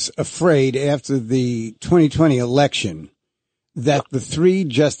was afraid after the 2020 election that the three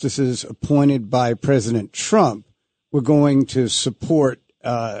justices appointed by President Trump were going to support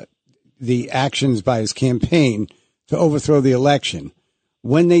the actions by his campaign to overthrow the election.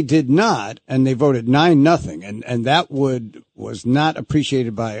 When they did not, and they voted 9-0, and that was not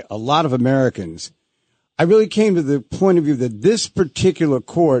appreciated by a lot of Americans, I really came to the point of view that this particular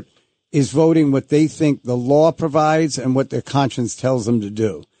court is voting what they think the law provides and what their conscience tells them to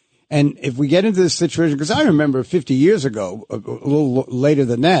do. And if we get into this situation, because I remember 50 years ago, a little later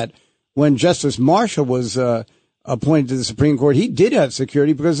than that, when Justice Marshall was appointed to the Supreme Court, he did have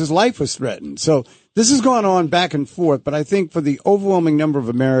security because his life was threatened. So this has gone on back and forth, but I think for the overwhelming number of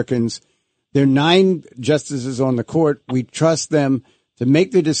Americans, there are 9 justices on the court. We trust them to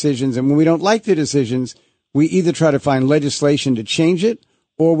make the decisions, and when we don't like the decisions, we either try to find legislation to change it,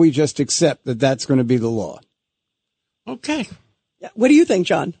 or we just accept that that's going to be the law. Okay. What do you think,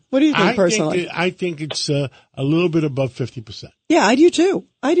 John? What do you think personally? I think it's a little bit above 50%. Yeah, I do too.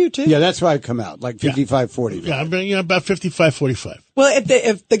 Yeah, that's why I come out, like 55-45. Yeah, about 55-45. Well,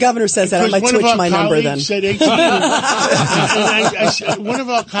 if the governor says that, I might switch my number then. Said 18, one of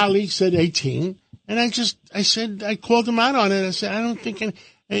our colleagues said 18, and I called him out on it. I said, I don't think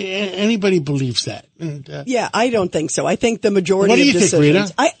anybody believes that. And, yeah, I don't think so. I think the majority of decisions. What do you think,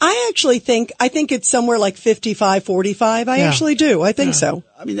 Rita? I actually think it's somewhere like 55-45. I actually do. I think so.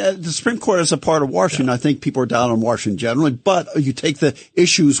 I mean, the Supreme Court is a part of Washington. I think people are down on Washington generally, but you take the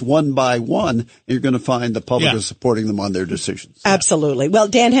issues one by one, and you're going to find the public is supporting them on their decisions. Absolutely. Well,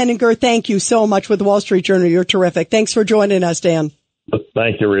 Dan Henninger, thank you so much with the Wall Street Journal. You're terrific. Thanks for joining us, Dan.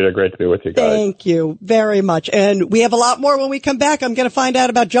 Thank you, Rita. Great to be with you guys. Thank you very much. And we have a lot more when we come back. I'm going to find out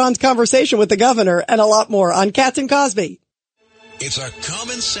about John's conversation with the governor and a lot more on Katz and Cosby. It's a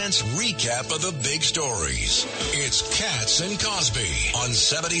common sense recap of the big stories. It's Katz and Cosby on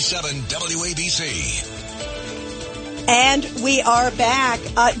 77 WABC. And we are back.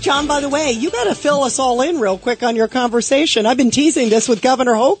 John, by the way, you got to fill us all in real quick on your conversation. I've been teasing this with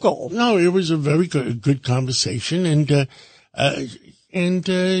Governor Hochul. No, it was a very good conversation. And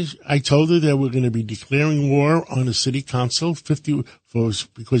I told her that we're going to be declaring war on the city council, because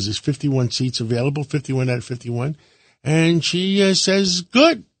there's 51 seats available, 51 out of 51. And she says,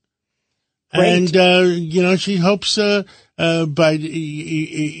 good. Great. And, she hopes,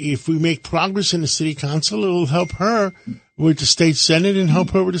 if we make progress in the city council, it will help her with the state senate and help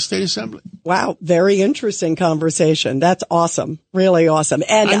her with the state assembly. Wow. Very interesting conversation. That's awesome. Really awesome.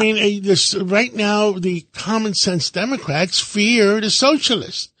 And I mean, right now, the common sense Democrats fear the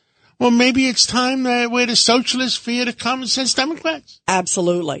socialists. Well, maybe it's time that where the socialists fear the common sense Democrats.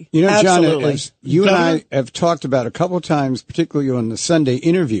 Absolutely. You know, John, absolutely. as you and I have talked about a couple of times, particularly on the Sunday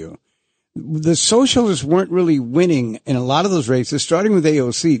interview, the socialists weren't really winning in a lot of those races, starting with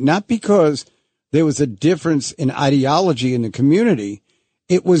AOC, not because there was a difference in ideology in the community.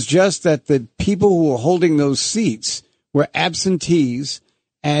 It was just that the people who were holding those seats were absentees,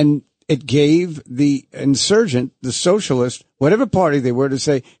 and it gave the insurgent, the socialist, whatever party they were, to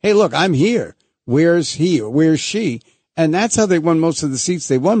say, hey, look, I'm here. Where's he or where's she? And that's how they won most of the seats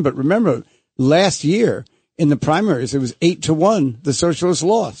they won. But remember, last year in the primaries, it was 8-1. The socialists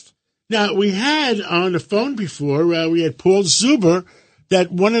lost. Now, we had on the phone before, we had Paul Zuber, that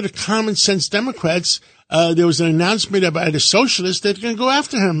one of the common sense Democrats, there was an announcement about a socialist that's going to go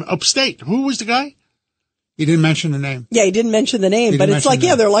after him upstate. Who was the guy? He didn't mention the name. Yeah, he didn't mention the name, but it's like,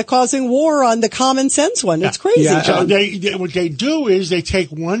 they're like causing war on the common sense one. It's crazy. Yeah, so what they do is they take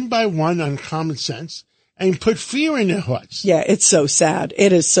one by one on common sense and put fear in their hearts. Yeah, it's so sad.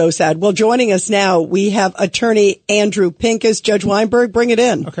 It is so sad. Well, joining us now, we have attorney Andrew Pincus. Judge Weinberg, bring it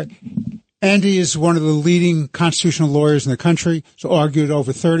in. Okay. Andy is one of the leading constitutional lawyers in the country. He's argued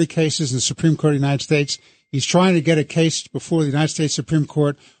over 30 cases in the Supreme Court of the United States. He's trying to get a case before the United States Supreme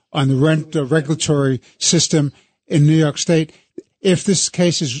Court on the rent regulatory system in New York State. If this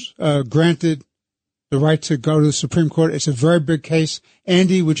case is granted the right to go to the Supreme Court, it's a very big case.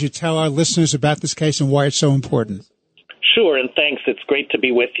 Andy, would you tell our listeners about this case and why it's so important? Sure, and thanks. It's great to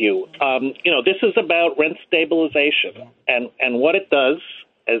be with you. This is about rent stabilization, and what it does,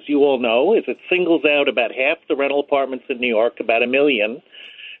 as you all know, is it singles out about half the rental apartments in New York, about 1 million,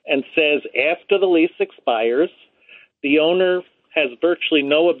 and says after the lease expires, the owner has virtually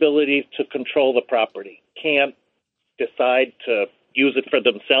no ability to control the property, can't decide to use it for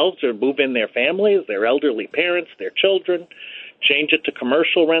themselves or move in their families, their elderly parents, their children, change it to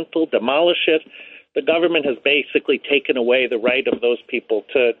commercial rental, demolish it. The government has basically taken away the right of those people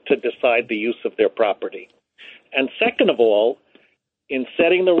to decide the use of their property. And second of all, in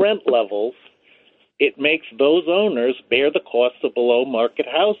setting the rent levels, it makes those owners bear the cost of below market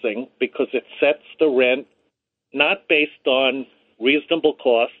housing because it sets the rent not based on reasonable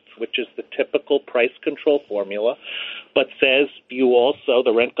costs, which is the typical price control formula, but says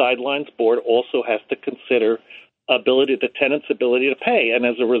the Rent Guidelines Board also has to consider the tenant's ability to pay. And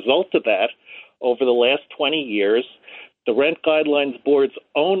as a result of that, over the last 20 years, the Rent Guidelines Board's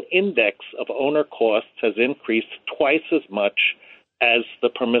own index of owner costs has increased twice as much as the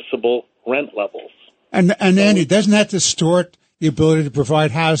permissible rent levels. And Andy, doesn't that distort the ability to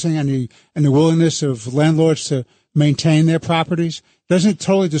provide housing and the willingness of landlords to maintain their properties? Doesn't it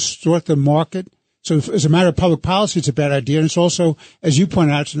totally distort the market? So as a matter of public policy, it's a bad idea. And it's also, as you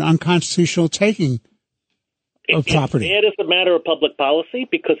point out, it's an unconstitutional taking of property. It's bad as a matter of public policy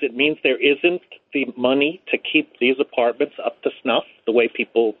because it means there isn't the money to keep these apartments up to snuff the way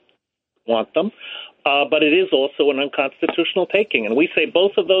people want them. But it is also an unconstitutional taking. And we say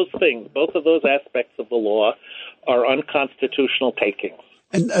both of those things, both of those aspects of the law are unconstitutional takings.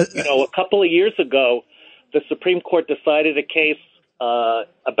 And a couple of years ago, the Supreme Court decided a case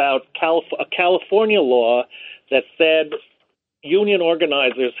about a California law that said union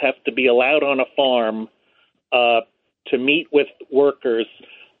organizers have to be allowed on a farm to meet with workers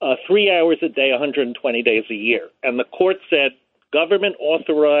 3 hours a day, 120 days a year. And the court said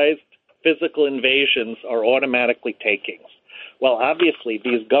government-authorized physical invasions are automatically takings. Well, obviously,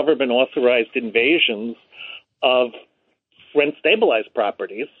 these government-authorized invasions of rent-stabilized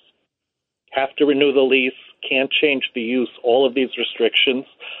properties have to renew the lease, can't change the use, all of these restrictions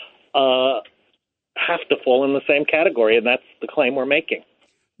have to fall in the same category, and that's the claim we're making.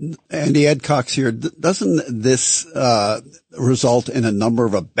 Andy, Ed Cox here. Doesn't this result in a number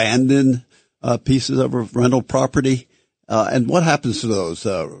of abandoned pieces of rental property? And what happens to those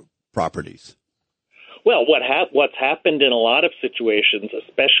properties? Well, what's happened in a lot of situations,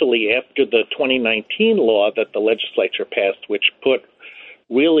 especially after the 2019 law that the legislature passed, which put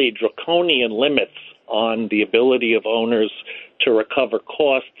really draconian limits on the ability of owners to recover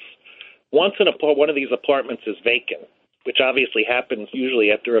costs, once one of these apartments is vacant, which obviously happens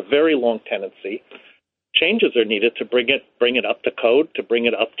usually after a very long tenancy, changes are needed to bring it up to code, to bring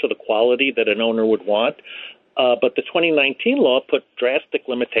it up to the quality that an owner would want. But the 2019 law put drastic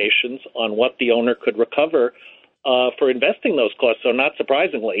limitations on what the owner could recover for investing those costs. So not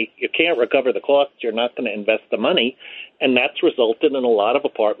surprisingly, you can't recover the costs. You're not going to invest the money. And that's resulted in a lot of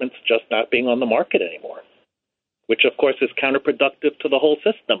apartments just not being on the market anymore, which, of course, is counterproductive to the whole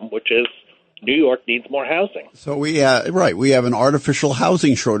system, which is New York needs more housing. So we have an artificial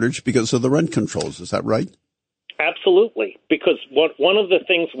housing shortage because of the rent controls. Is that right? Absolutely. Because one of the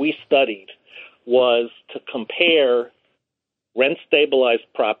things we studied was to compare rent-stabilized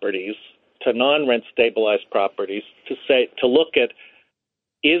properties to non-rent-stabilized properties to look at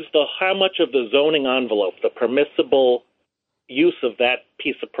how much of the zoning envelope, the permissible use of that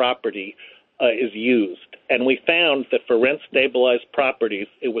piece of property is used. And we found that for rent-stabilized properties,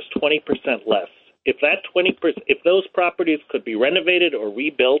 it was 20% less. If those properties could be renovated or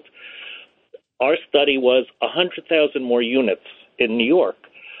rebuilt, our study was 100,000 more units in New York.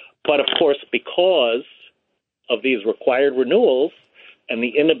 But, of course, because of these required renewals and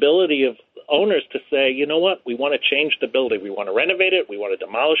the inability of owners to say, you know what, we want to change the building, we want to renovate it, we want to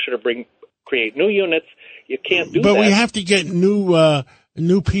demolish it or create new units, you can't do that. But we have to get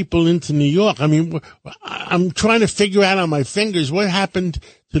new people into New York. I mean, I'm trying to figure out on my fingers what happened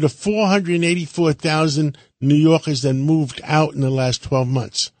to the 484,000 New Yorkers that moved out in the last 12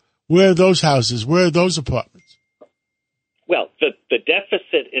 months. Where are those houses? Where are those apartments? Well, the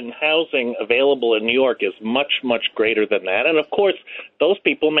deficit in housing available in New York is much, much greater than that. And, of course, those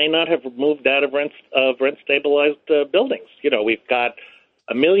people may not have moved out of rent-stabilized buildings. You know, we've got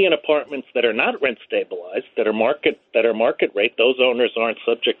 1 million apartments that are not rent-stabilized, that are market rate. Those owners aren't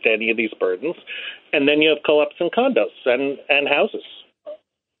subject to any of these burdens. And then you have co-ops and condos and houses.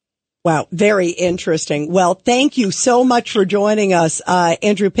 Wow, very interesting. Well, thank you so much for joining us,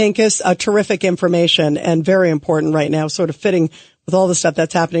 Andrew Pincus. Terrific information and very important right now, sort of fitting with all the stuff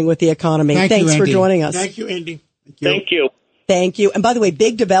that's happening with the economy. Thanks for joining us. Thank you, Andy. Thank you. Thank you. And by the way,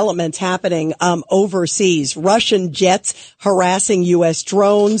 big developments happening overseas. Russian jets harassing U.S.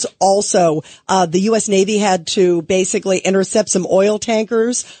 drones. Also, the U.S. Navy had to basically intercept some oil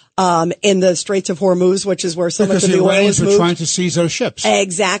tankers in the Straits of Hormuz, which is where so much of the oil is moved. Were trying to seize those ships.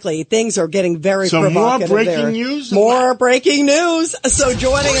 Exactly. Things are getting very provocative more breaking news? More breaking news. So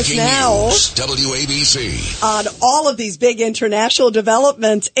joining us now WABC. on all of these big international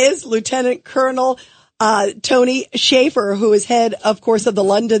developments is Lieutenant Colonel Tony Schaefer, who is head, of course, of the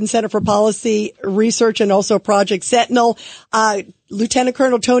London Center for Policy Research and also Project Sentinel. Lieutenant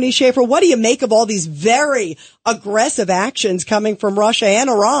Colonel Tony Schaefer, what do you make of all these very aggressive actions coming from Russia and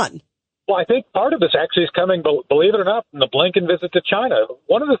Iran? Well, I think part of this actually is coming, believe it or not, from the Blinken visit to China.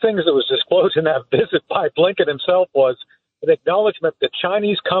 One of the things that was disclosed in that visit by Blinken himself was an acknowledgement that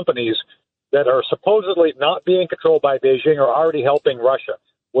Chinese companies that are supposedly not being controlled by Beijing are already helping Russia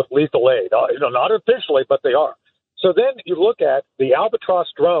with lethal aid. Not officially, but they are. So then you look at the Albatross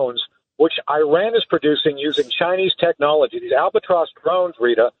drones, which Iran is producing using Chinese technology. These Albatross drones,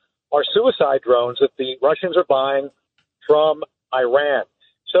 Rita, are suicide drones that the Russians are buying from Iran.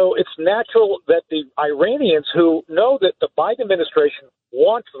 So it's natural that the Iranians, who know that the Biden administration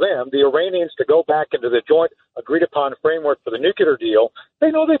wants them, the Iranians, to go back into the joint agreed-upon framework for the nuclear deal, they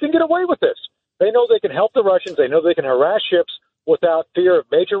know they can get away with this. They know they can help the Russians. They know they can harass ships without fear of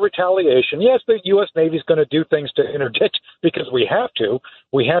major retaliation. Yes, the U.S. Navy is going to do things to interdict because we have to.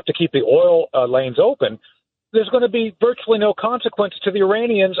 We have to keep the oil lanes open. There's going to be virtually no consequence to the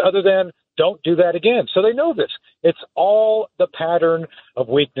Iranians other than don't do that again. So they know this. It's all the pattern of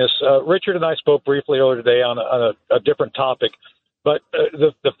weakness. Richard and I spoke briefly earlier today on a different topic, but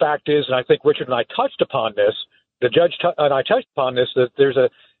the fact is, and I think Richard and I touched upon this, the judge and I touched upon this, that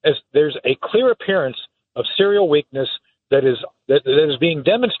there's a clear appearance of serial weakness that is being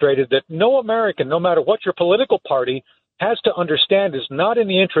demonstrated that no American, no matter what your political party, has to understand is not in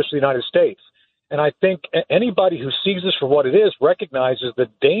the interest of the United States. And I think anybody who sees this for what it is recognizes the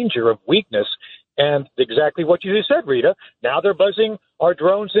danger of weakness and exactly what you just said, Rita. Now they're buzzing our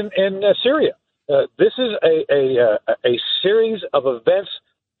drones in Syria. This is a series of events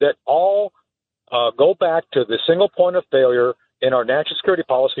that all go back to the single point of failure in our national security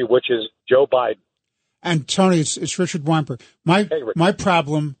policy, which is Joe Biden. And Tony, it's Richard Weinberg. My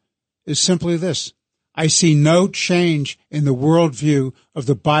problem is simply this. I see no change in the worldview of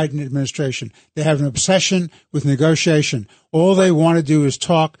the Biden administration. They have an obsession with negotiation. All they want to do is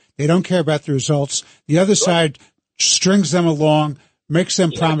talk. They don't care about the results. The other side strings them along, makes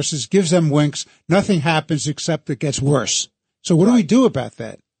them promises, gives them winks. Nothing happens except it gets worse. So what do we do about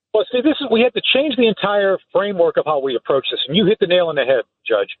that? Well, see, we have to change the entire framework of how we approach this. And you hit the nail on the head,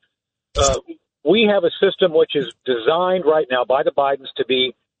 Judge. We have a system which is designed right now by the Bidens to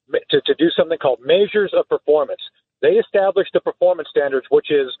do something called measures of performance. They established the performance standards, which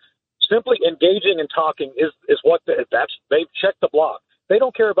is simply engaging and talking is what they've checked the block. They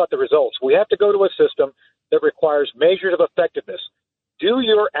don't care about the results. We have to go to a system that requires measures of effectiveness. Do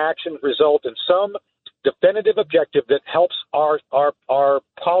your actions result in some definitive objective that helps our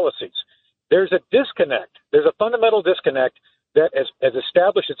policies? There's a disconnect. There's a fundamental disconnect that has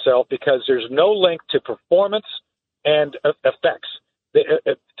established itself because there's no link to performance and effects.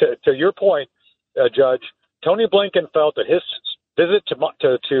 To your point, Judge, Tony Blinken felt that his visit to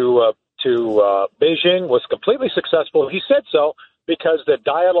Beijing was completely successful. He said so because the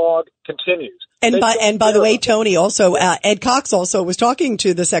dialogue continues. And by the way, Tony, also Ed Cox also was talking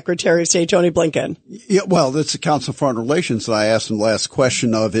to the Secretary of State, Tony Blinken. Yeah, well, that's the Council of Foreign Relations. And I asked him the last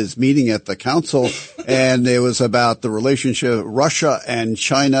question of his meeting at the council, and it was about the relationship Russia and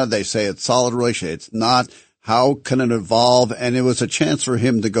China. They say it's solid relation. It's not. How can it evolve? And it was a chance for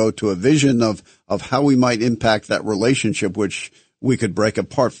him to go to a vision of how we might impact that relationship, which we could break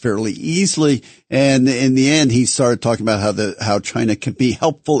apart fairly easily. And in the end, he started talking about how China can be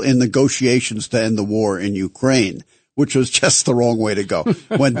helpful in negotiations to end the war in Ukraine, which was just the wrong way to go.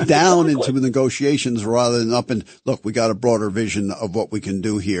 Went down into negotiations rather than up and look, we got a broader vision of what we can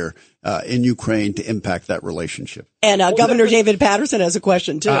do here in Ukraine to impact that relationship. And Governor David Patterson has a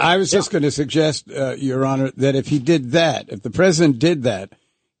question, too. I was just going to suggest, Your Honor, that if he did that, if the president did that,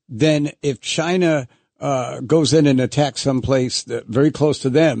 then if China goes in and attacks someplace very close to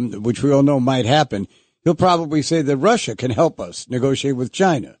them, which we all know might happen, he'll probably say that Russia can help us negotiate with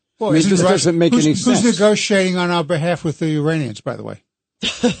China. Well, this doesn't make any sense. Who's negotiating on our behalf with the Iranians, by the way?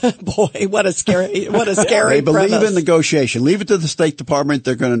 Boy, what a scary They believe premise. in negotiation. Leave it to the State Department.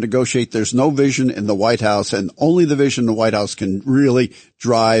 They're going to negotiate. There's no vision in the White House, and only the vision in the White House can really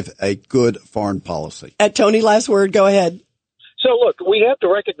drive a good foreign policy. Tony, last word. Go ahead. So, look, we have to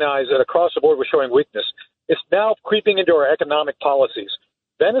recognize that across the board we're showing weakness. It's now creeping into our economic policies.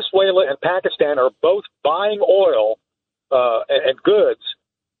 Venezuela and Pakistan are both buying oil and goods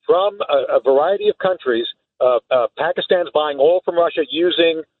from a variety of countries. Pakistan's buying oil from Russia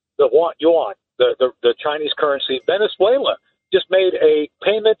using the yuan, the Chinese currency. Venezuela just made a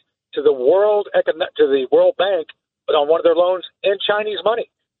payment to the World Bank on one of their loans in Chinese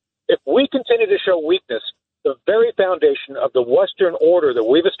money. If we continue to show weakness, the very foundation of the Western order that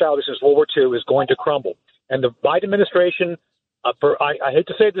we've established since World War II is going to crumble. And the Biden administration, I hate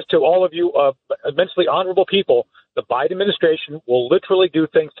to say this to all of you immensely honorable people, the Biden administration will literally do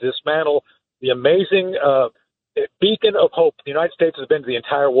things to dismantle the amazing beacon of hope. The United States has been to the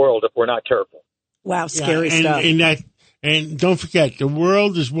entire world if we're not careful. Wow, scary stuff. And don't forget, the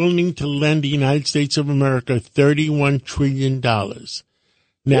world is willing to lend the United States of America $31 trillion.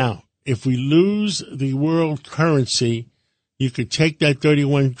 Now, if we lose the world currency, you could take that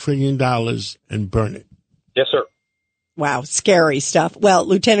 $31 trillion and burn it. Yes, sir. Wow, scary stuff. Well,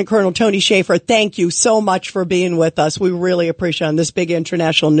 Lieutenant Colonel Tony Schaefer, thank you so much for being with us. We really appreciate it on this big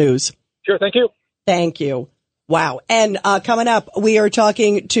international news. Sure, thank you. Thank you. Wow. And coming up, we are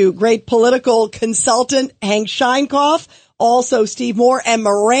talking to great political consultant Hank Scheinkoff, also Steve Moore, and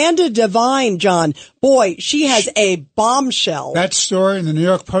Miranda Devine, John. Boy, she has a bombshell. That story in the New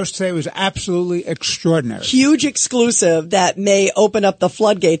York Post today was absolutely extraordinary. Huge exclusive that may open up the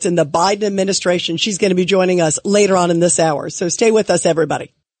floodgates in the Biden administration. She's going to be joining us later on in this hour. So stay with us,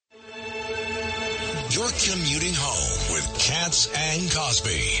 everybody. You're commuting home with Katz and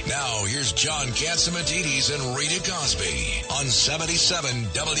Cosby. Now, here's John Catsimatidis and Rita Cosby on 77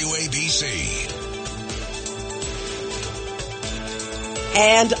 WABC.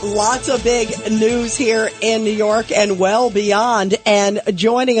 And lots of big news here in New York and well beyond. And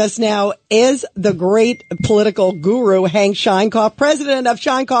joining us now is the great political guru, Hank Scheinkoff, president of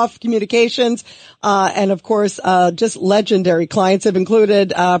Scheinkoff Communications. And of course, just legendary clients have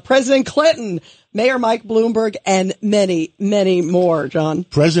included President Clinton, Mayor Mike Bloomberg, and many, many more, John.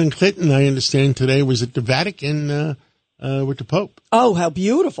 President Clinton, I understand today, was at the Vatican with the Pope. Oh, how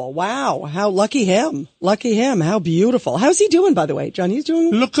beautiful. Wow. How lucky him. Lucky him. How beautiful. How's he doing, by the way, John? He's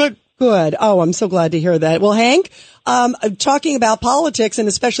doing Look good. Good. Oh, I'm so glad to hear that. Well, Hank, talking about politics and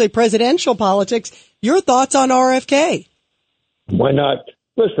especially presidential politics, your thoughts on RFK? Why not?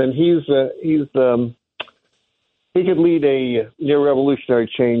 Listen, he could lead a near-revolutionary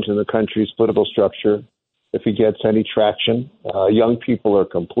change in the country's political structure if he gets any traction. Young people are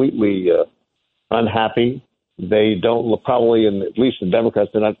completely unhappy. They don't probably, and at least the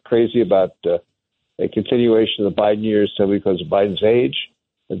Democrats, they're not crazy about a continuation of the Biden years simply because of Biden's age.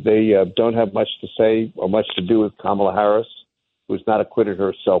 They don't have much to say or much to do with Kamala Harris, who's not acquitted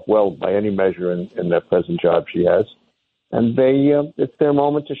herself well by any measure in that present job she has. And it's their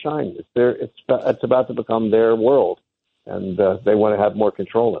moment to shine. It's about to become their world, and they want to have more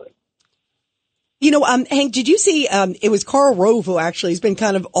control in it. You know, Hank, did you see, it was Karl Rove who actually has been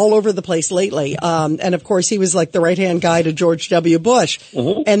kind of all over the place lately. And of course he was like the right-hand guy to George W. Bush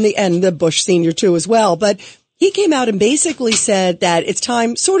and the Bush senior too as well. But he came out and basically said that it's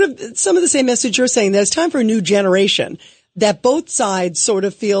time, sort of some of the same message you're saying, that it's time for a new generation, that both sides sort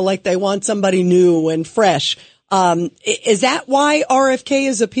of feel like they want somebody new and fresh. Is that why RFK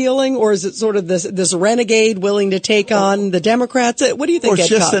is appealing, or is it sort of this renegade willing to take on the Democrats? What do you think? Or it's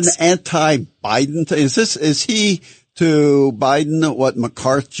just an anti-Biden thing. Is he to Biden what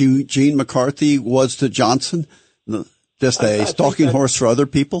Gene McCarthy was to Johnson? Just a stalking horse for other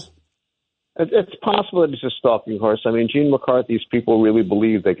people? It's possible that he's a stalking horse. I mean, Gene McCarthy's people really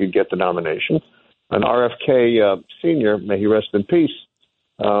believe they could get the nomination. And RFK Sr., may he rest in peace,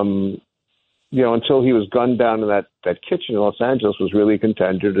 until he was gunned down in that kitchen in Los Angeles, was really a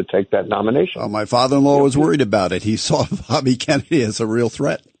contender to take that nomination. Oh, my father-in-law was worried about it. He saw Bobby Kennedy as a real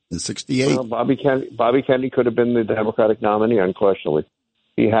threat in '68. Well, Bobby Kennedy could have been the Democratic nominee, unquestionably.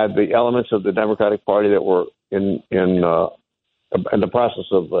 He had the elements of the Democratic Party that were in the process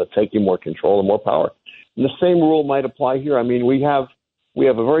of taking more control and more power. And the same rule might apply here. I mean, we have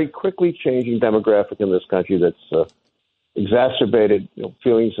a very quickly changing demographic in this country that's exacerbated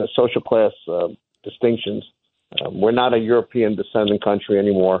feelings of social class distinctions. We're not a European descendant country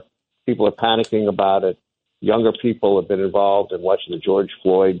anymore. People are panicking about it. Younger people have been involved in watching the George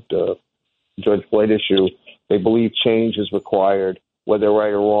Floyd issue. They believe change is required, whether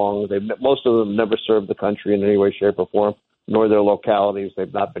right or wrong. Most of them never served the country in any way, shape, or form, nor their localities.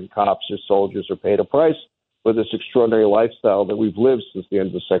 They've not been cops or soldiers or paid a price for this extraordinary lifestyle that we've lived since the end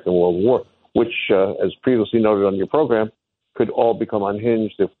of the Second World War, which, as previously noted on your program, could all become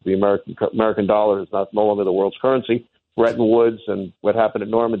unhinged if the American dollar is no longer the world's currency. Bretton Woods and what happened at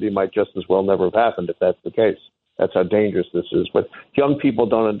Normandy might just as well never have happened if that's the case. That's how dangerous this is. But young people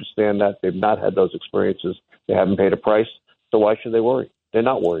don't understand that. They've not had those experiences. They haven't paid a price. So why should they worry? They're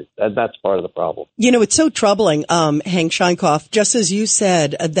not worried. That's part of the problem. You know, it's so troubling, Hank Scheinkoff, just as you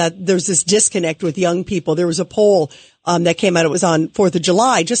said, that there's this disconnect with young people. There was a poll that came out, it was on 4th of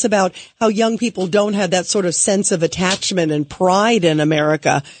July, just about how young people don't have that sort of sense of attachment and pride in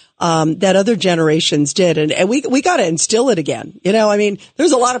America that other generations did. And we got to instill it again. You know, I mean,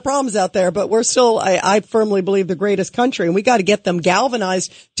 there's a lot of problems out there, but we're still, I firmly believe, the greatest country, and we got to get them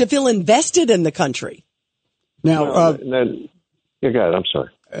galvanized to feel invested in the country. Now, yeah, go ahead. I'm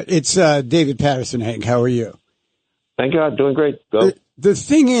sorry. It's David Patterson, Hank. How are you? Thank God, doing great. Go. The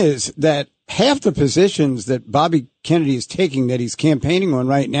thing is that half the positions that Bobby Kennedy is taking, that he's campaigning on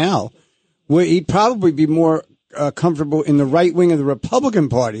right now, where he'd probably be more comfortable in the right wing of the Republican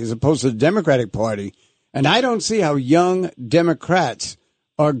Party as opposed to the Democratic Party. And I don't see how young Democrats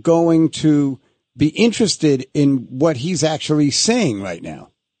are going to be interested in what he's actually saying right now.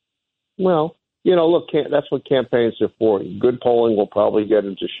 Well, look, that's what campaigns are for. Good polling will probably get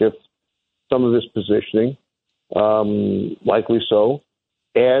him to shift some of this positioning, likely so.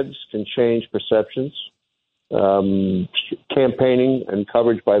 Ads can change perceptions. Campaigning and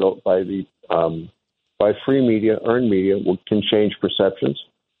coverage by free media, earned media, can change perceptions.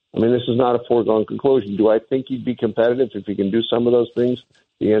 I mean, this is not a foregone conclusion. Do I think he'd be competitive if he can do some of those things?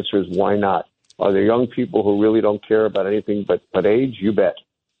 The answer is why not? Are there young people who really don't care about anything but age? You bet.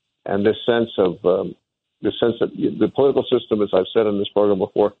 And this sense of the political system, as I've said in this program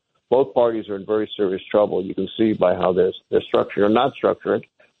before, both parties are in very serious trouble. You can see by how they're structured or not structured,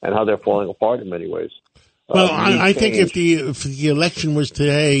 and how they're falling apart in many ways. Well, I think if the election was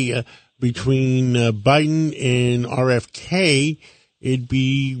today between Biden and RFK, it'd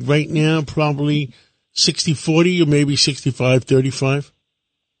be right now probably 60-40 or maybe 65-35.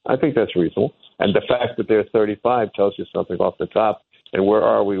 I think that's reasonable. And the fact that they're 35 tells you something off the top. And where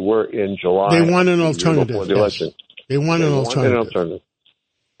are we? We're in July. They want an alternative. Before the election. They want an alternative.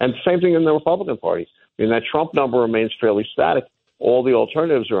 And same thing in the Republican Party. I mean, that Trump number remains fairly static. All the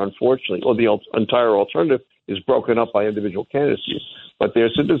alternatives are unfortunately, or the entire alternative is broken up by individual candidacies. But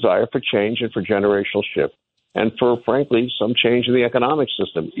there's a desire for change and for generational shift. And for, frankly, some change in the economic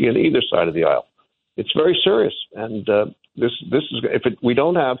system in either side of the aisle. It's very serious. And this is, we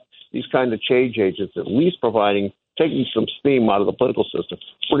don't have these kind of change agents, at least taking some steam out of the political system,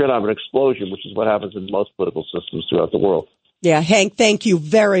 we're going to have an explosion, which is what happens in most political systems throughout the world. Yeah, Hank, thank you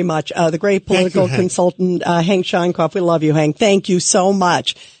very much. The great political consultant, Hank Scheinkoff. We love you, Hank. Thank you so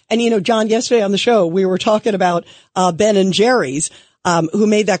much. And, John, yesterday on the show, we were talking about Ben and Jerry's, who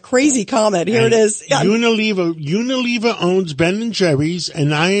made that crazy comment. Here it is. Yeah. Unilever owns Ben and Jerry's,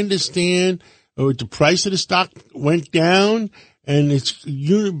 and I understand the price of the stock went down. And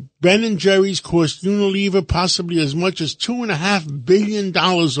Ben and Jerry's cost Unilever possibly as much as $2.5 billion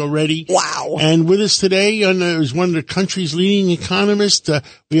already. Wow. And with us today is one of the country's leading economists.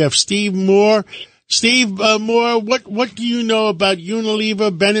 We have Steve Moore. Steve Moore, what do you know about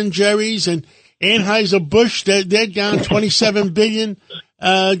Unilever, Ben and Jerry's, and Anheuser-Busch? They're down $27 billion.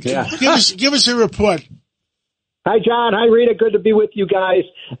 Give us a report. Hi, John. Hi, Rita. Good to be with you guys.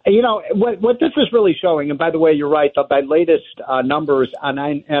 What this is really showing, and by the way, you're right, by latest numbers on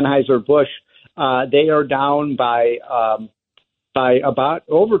Anheuser-Busch, they are down by about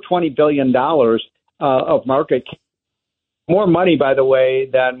over $20 billion of market. More money, by the way,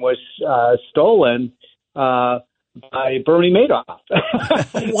 than was stolen by Bernie Madoff. Wow.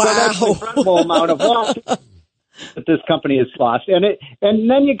 So that's an incredible amount of loss that this company has lost. And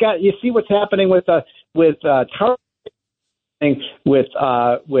then you see what's happening with Target, with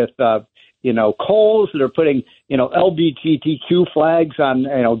Kohl's that are putting LGBTQ flags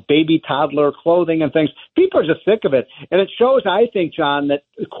on baby toddler clothing and things. People are just sick of it, and it shows, I think, John, that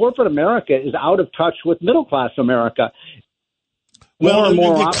corporate America is out of touch with middle class America.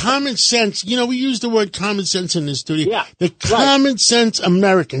 The common sense, we use the word common sense in this studio. Yeah, the common sense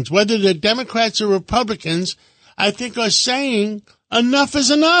Americans, whether they're Democrats or Republicans, I think are saying enough is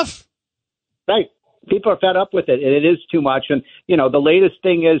enough. Right. People are fed up with it, and it is too much. And, the latest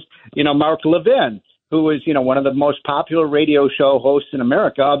thing is, Mark Levin, who is, one of the most popular radio show hosts in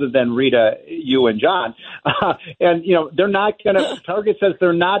America, other than Rita, you, and John. And, they're not going to, Target says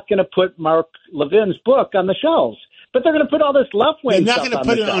they're not going to put Mark Levin's book on the shelves. But they're going to put all this left-wing stuff on the shelves.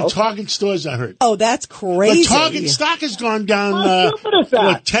 They're not going to put it on Target stores, I heard. Oh, that's crazy. The Target stock has gone down,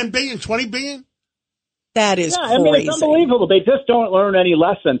 $10 billion, $20 billion? That is crazy. I mean, it's unbelievable. They just don't learn any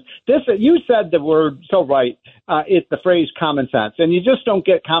lessons. You said the word so right. It's the phrase common sense. And you just don't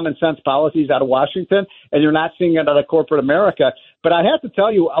get common sense policies out of Washington, and you're not seeing it out of corporate America. But I have to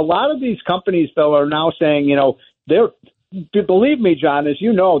tell you, a lot of these companies, though, are now saying, believe me, John, as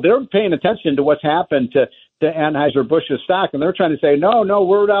you know, they're paying attention to what's happened to Anheuser-Busch's stock, and they're trying to say, no,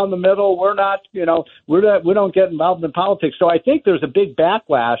 we're down the middle. We're not, we don't get involved in politics. So I think there's a big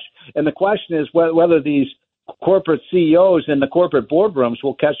backlash, and the question is whether these corporate CEOs in the corporate boardrooms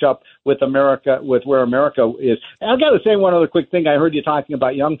will catch up with America, with where America is. And I've got to say one other quick thing. I heard you talking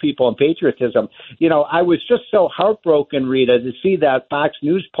about young people and patriotism. I was just so heartbroken, Rita, to see that Fox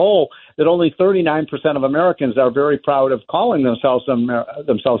News poll that only 39% of Americans are very proud of calling themselves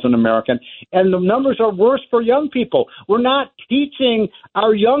an American. And the numbers are worse for young people. We're not teaching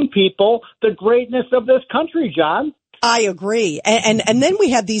our young people the greatness of this country, John. I agree. And then we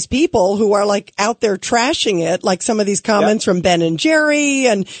have these people who are like out there trashing it, like some of these comments from Ben and Jerry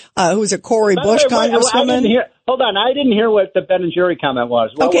and who's a Cory Bush congresswoman. Hold on. I didn't hear what the Ben and Jerry comment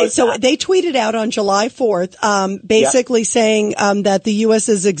was. They tweeted out on July 4th, basically saying that the U.S.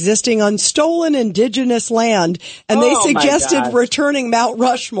 is existing on stolen indigenous land, and they suggested returning Mount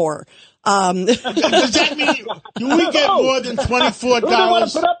Rushmore. Does that mean, do we get more than $24? Who do you want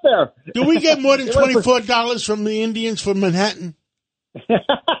to put up there? Do we get more than $24 from the Indians for Manhattan? Yeah,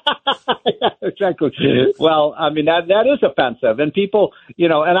 exactly. Well, I mean, that is offensive. And people,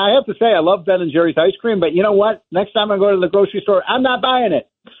 and I have to say, I love Ben and Jerry's ice cream, but you know what? Next time I go to the grocery store, I'm not buying it.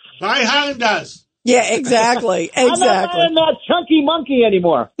 Buy Haagen-Dazs. Yeah, exactly. I'm not buying that chunky monkey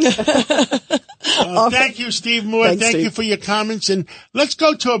anymore. Thank you, Steve Moore. Thank you for your comments. And let's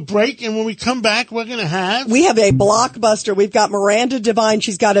go to a break. And when we come back, we have a blockbuster. We've got Miranda Devine.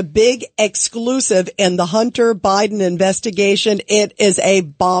 She's got a big exclusive in the Hunter Biden investigation. It is a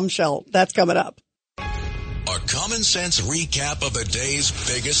bombshell. That's coming up. A common sense recap of the day's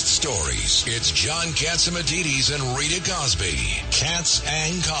biggest stories. It's John Catsimatidis and Rita Cosby. Cats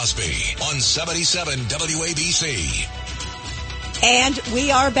and Cosby on 77 WABC. And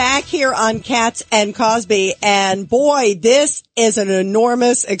we are back here on Cats and Cosby. And boy, this is an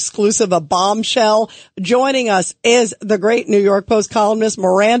enormous exclusive, a bombshell. Joining us is the great New York Post columnist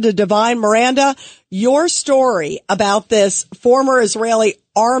Miranda Devine. Miranda, your story about this former Israeli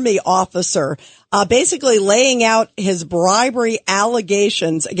army officer basically laying out his bribery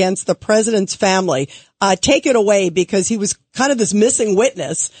allegations against the president's family. Take it away, because he was kind of this missing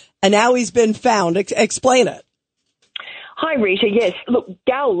witness, and now he's been found. Explain it. Hi, Rita. Yes, look,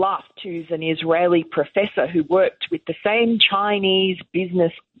 Gal Luft, who's an Israeli professor who worked with the same Chinese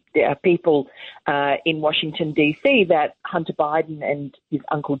business people in Washington, D.C. that Hunter Biden and his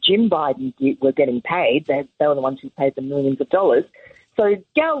uncle Jim Biden were getting paid. They were the ones who paid them millions of dollars. So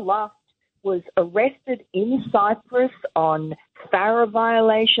Gal Luft was arrested in Cyprus on FARA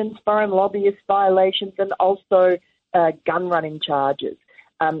violations, foreign lobbyist violations, and also gun running charges.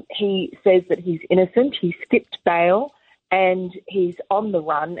 He says that he's innocent. He skipped bail, and he's on the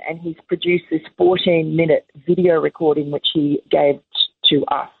run, and he's produced this 14-minute video recording, which he gave to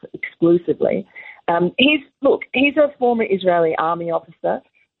us exclusively. He's a former Israeli army officer.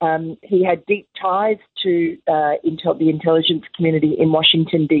 He had deep ties to the intelligence community in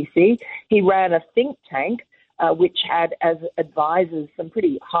Washington, D.C. He ran a think tank which had as advisors some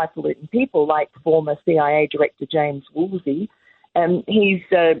pretty highfalutin people like former CIA Director James Woolsey. He's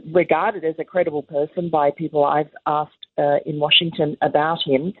regarded as a credible person by people I've asked in Washington about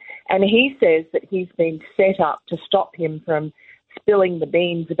him. And he says that he's been set up to stop him from spilling the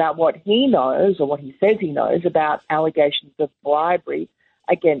beans about what he knows, or what he says he knows, about allegations of bribery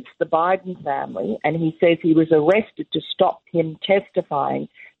against the Biden family. And he says he was arrested to stop him testifying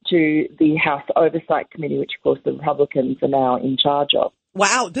to the House Oversight Committee, which, of course, the Republicans are now in charge of.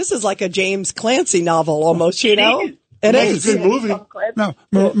 Wow, this is like a James Clancy novel almost, you know? It is. It's a good movie. No,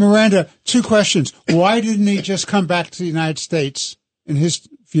 Miranda, two questions. Why didn't he just come back to the United States, in his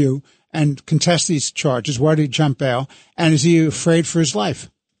view, and contest these charges? Why did he jump bail? And is he afraid for his life?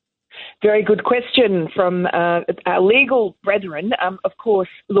 Very good question from our legal brethren. Of course,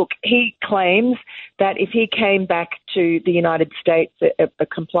 look, he claims that if he came back to the United States,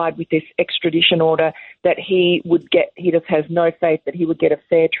 complied with this extradition order, that he just has no faith that he would get a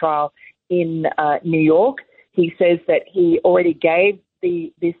fair trial in New York. He says that he already gave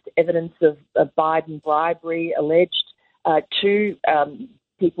this evidence of Biden bribery alleged to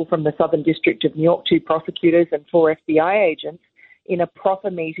people from the Southern District of New York, 2 prosecutors and 4 FBI agents, in a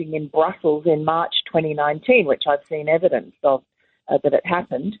proffer meeting in Brussels in March 2019, which I've seen evidence of that it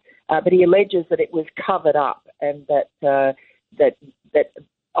happened. But he alleges that it was covered up, and that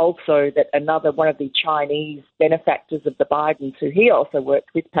also that another one of the Chinese benefactors of the Bidens, who he also worked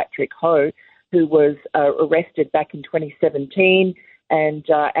with, Patrick Ho, who was arrested back in 2017, and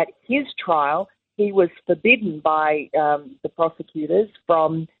at his trial, he was forbidden by the prosecutors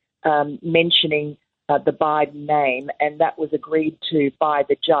from mentioning the Biden name, and that was agreed to by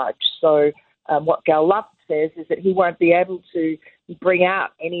the judge. So what Gal Luft says is that he won't be able to bring out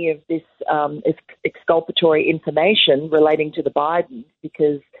any of this exculpatory information relating to the Bidens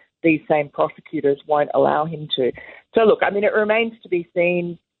because these same prosecutors won't allow him to. So look, I mean, it remains to be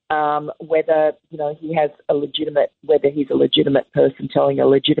seen whether he's a legitimate person telling a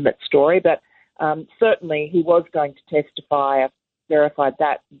legitimate story, but certainly he was going to testify. Verified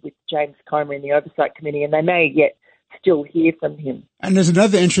that with James Comer in the Oversight Committee, and they may yet still hear from him. And there's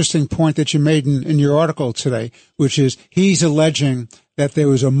another interesting point that you made in your article today, which is he's alleging that there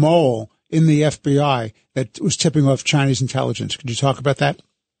was a mole in the FBI that was tipping off Chinese intelligence. Could you talk about that?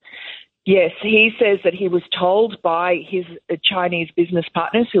 Yes, he says that he was told by his Chinese business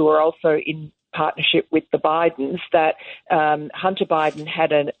partners, who are also in partnership with the Bidens, that Hunter Biden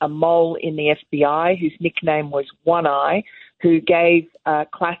had a mole in the FBI whose nickname was One Eye, who gave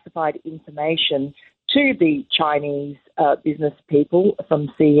classified information to the Chinese business people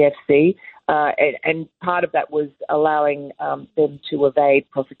from CEFC, and part of that was allowing them to evade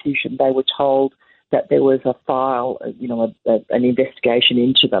prosecution. They were told that there was a file, an investigation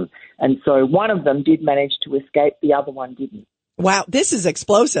into them. And so one of them did manage to escape, the other one didn't. Wow, this is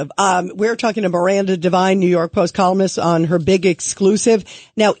explosive. We're talking to Miranda Devine, New York Post columnist, on her big exclusive.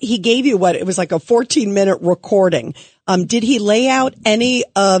 Now, he gave you it was like a 14-minute recording. Did he lay out any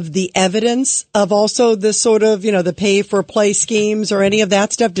of the evidence of also the sort of, the pay for play schemes or any of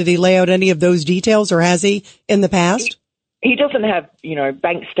that stuff? Did he lay out any of those details, or has he in the past? He doesn't have,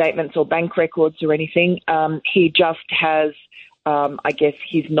 bank statements or bank records or anything. He just has, I guess,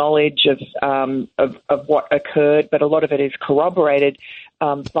 his knowledge of what occurred, but a lot of it is corroborated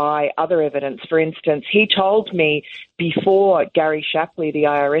by other evidence. For instance, he told me before Gary Shapley, the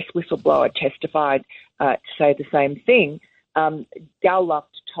IRS whistleblower, testified to say the same thing. Gal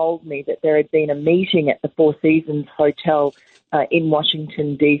Luft told me that there had been a meeting at the Four Seasons Hotel in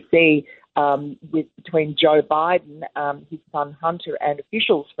Washington, D.C., between Joe Biden, his son Hunter, and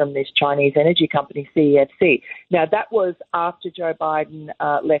officials from this Chinese energy company, CEFC. Now, that was after Joe Biden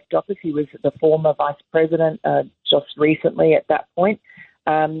left office. He was the former vice president just recently at that point.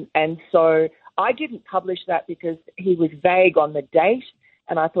 And so I didn't publish that because he was vague on the date,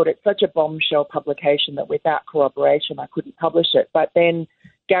 and I thought it's such a bombshell publication that without corroboration I couldn't publish it. But then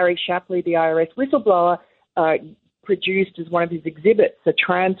Gary Shapley, the IRS whistleblower, produced as one of his exhibits a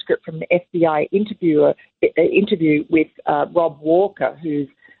transcript from the FBI interview with Rob Walker, who's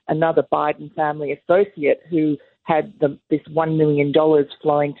another Biden family associate who had this $1 million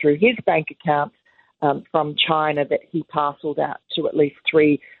flowing through his bank accounts from China that he parceled out to at least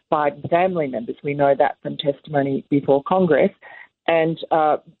 3 Biden family members. We know that from testimony before Congress. And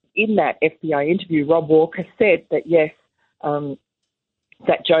in that FBI interview, Rob Walker said that, yes,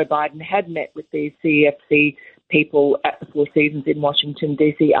 that Joe Biden had met with these CEFC people at the Four Seasons in Washington,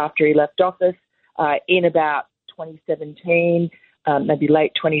 D.C. after he left office in about 2017, maybe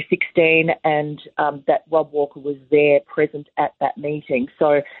late 2016, and that Rob Walker was there present at that meeting.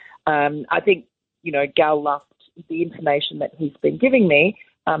 So I think, Gal Luft, the information that he's been giving me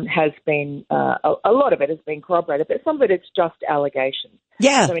has been, a lot of it has been corroborated, but some of it is just allegations.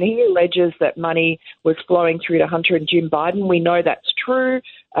 Yeah. I mean, he alleges that money was flowing through to Hunter and Jim Biden. We know that's true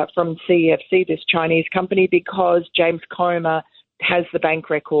from CEFC, this Chinese company, because James Comer has the bank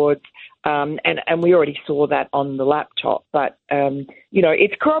records, and we already saw that on the laptop. But,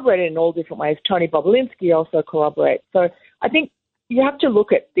 it's corroborated in all different ways. Tony Bobulinski also corroborates. So I think you have to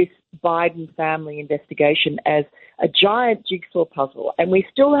look at this Biden family investigation as a giant jigsaw puzzle, and we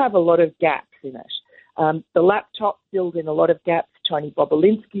still have a lot of gaps in it. The laptop filled in a lot of gaps. Tony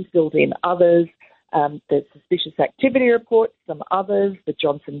Bobulinski filled in others. The suspicious activity report, some others. The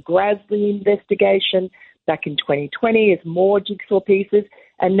Johnson-Grassley investigation back in 2020 is more jigsaw pieces.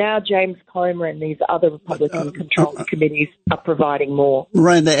 And now James Comer and these other Republican-controlled committees are providing more.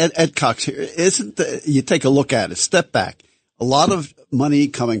 Miranda, Ed Cox here. You take a look at it, step back. A lot of money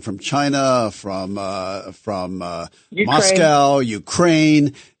coming from China, from Moscow,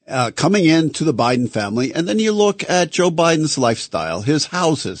 Ukraine, coming into the Biden family. And then you look at Joe Biden's lifestyle, his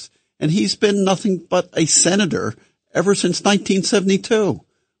houses, and he's been nothing but a senator ever since 1972.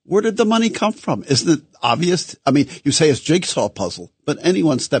 Where did the money come from? Isn't it obvious? I mean, you say it's jigsaw puzzle, but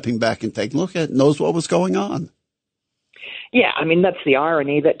anyone stepping back and taking a look at it knows what was going on. Yeah, I mean, that's the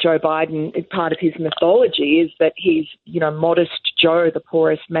irony that Joe Biden, part of his mythology is that he's, modest Joe, the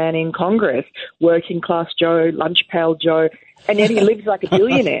poorest man in Congress, working class Joe, lunch pail Joe, and yet he lives like a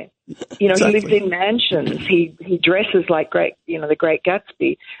billionaire. Exactly. He lives in mansions. He dresses like the Great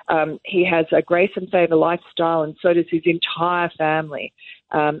Gatsby. He has a grace and favor lifestyle, and so does his entire family.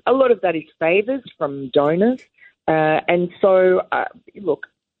 A lot of that is favors from donors. And so, look,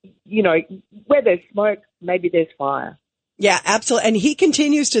 where there's smoke, maybe there's fire. Yeah, absolutely. And he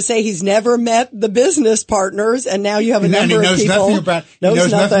continues to say he's never met the business partners, and now you have a number of people. He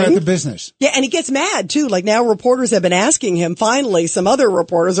knows nothing about the business. Yeah, and he gets mad too. Like now reporters have been asking him, finally some other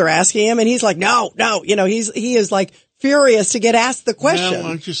reporters are asking him, and he's like, no, he is like furious to get asked the question.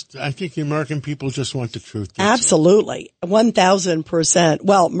 No, I think the American people just want the truth. Absolutely. 1,000%.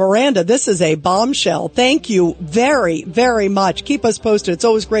 Well, Miranda, this is a bombshell. Thank you very, very much. Keep us posted. It's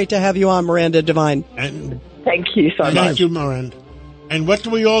always great to have you on, Miranda Devine. Thank you so much. Thank you, Miranda. And what do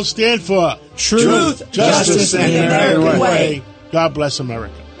we all stand for? Truth, justice, and the American way. God bless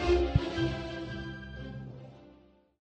America.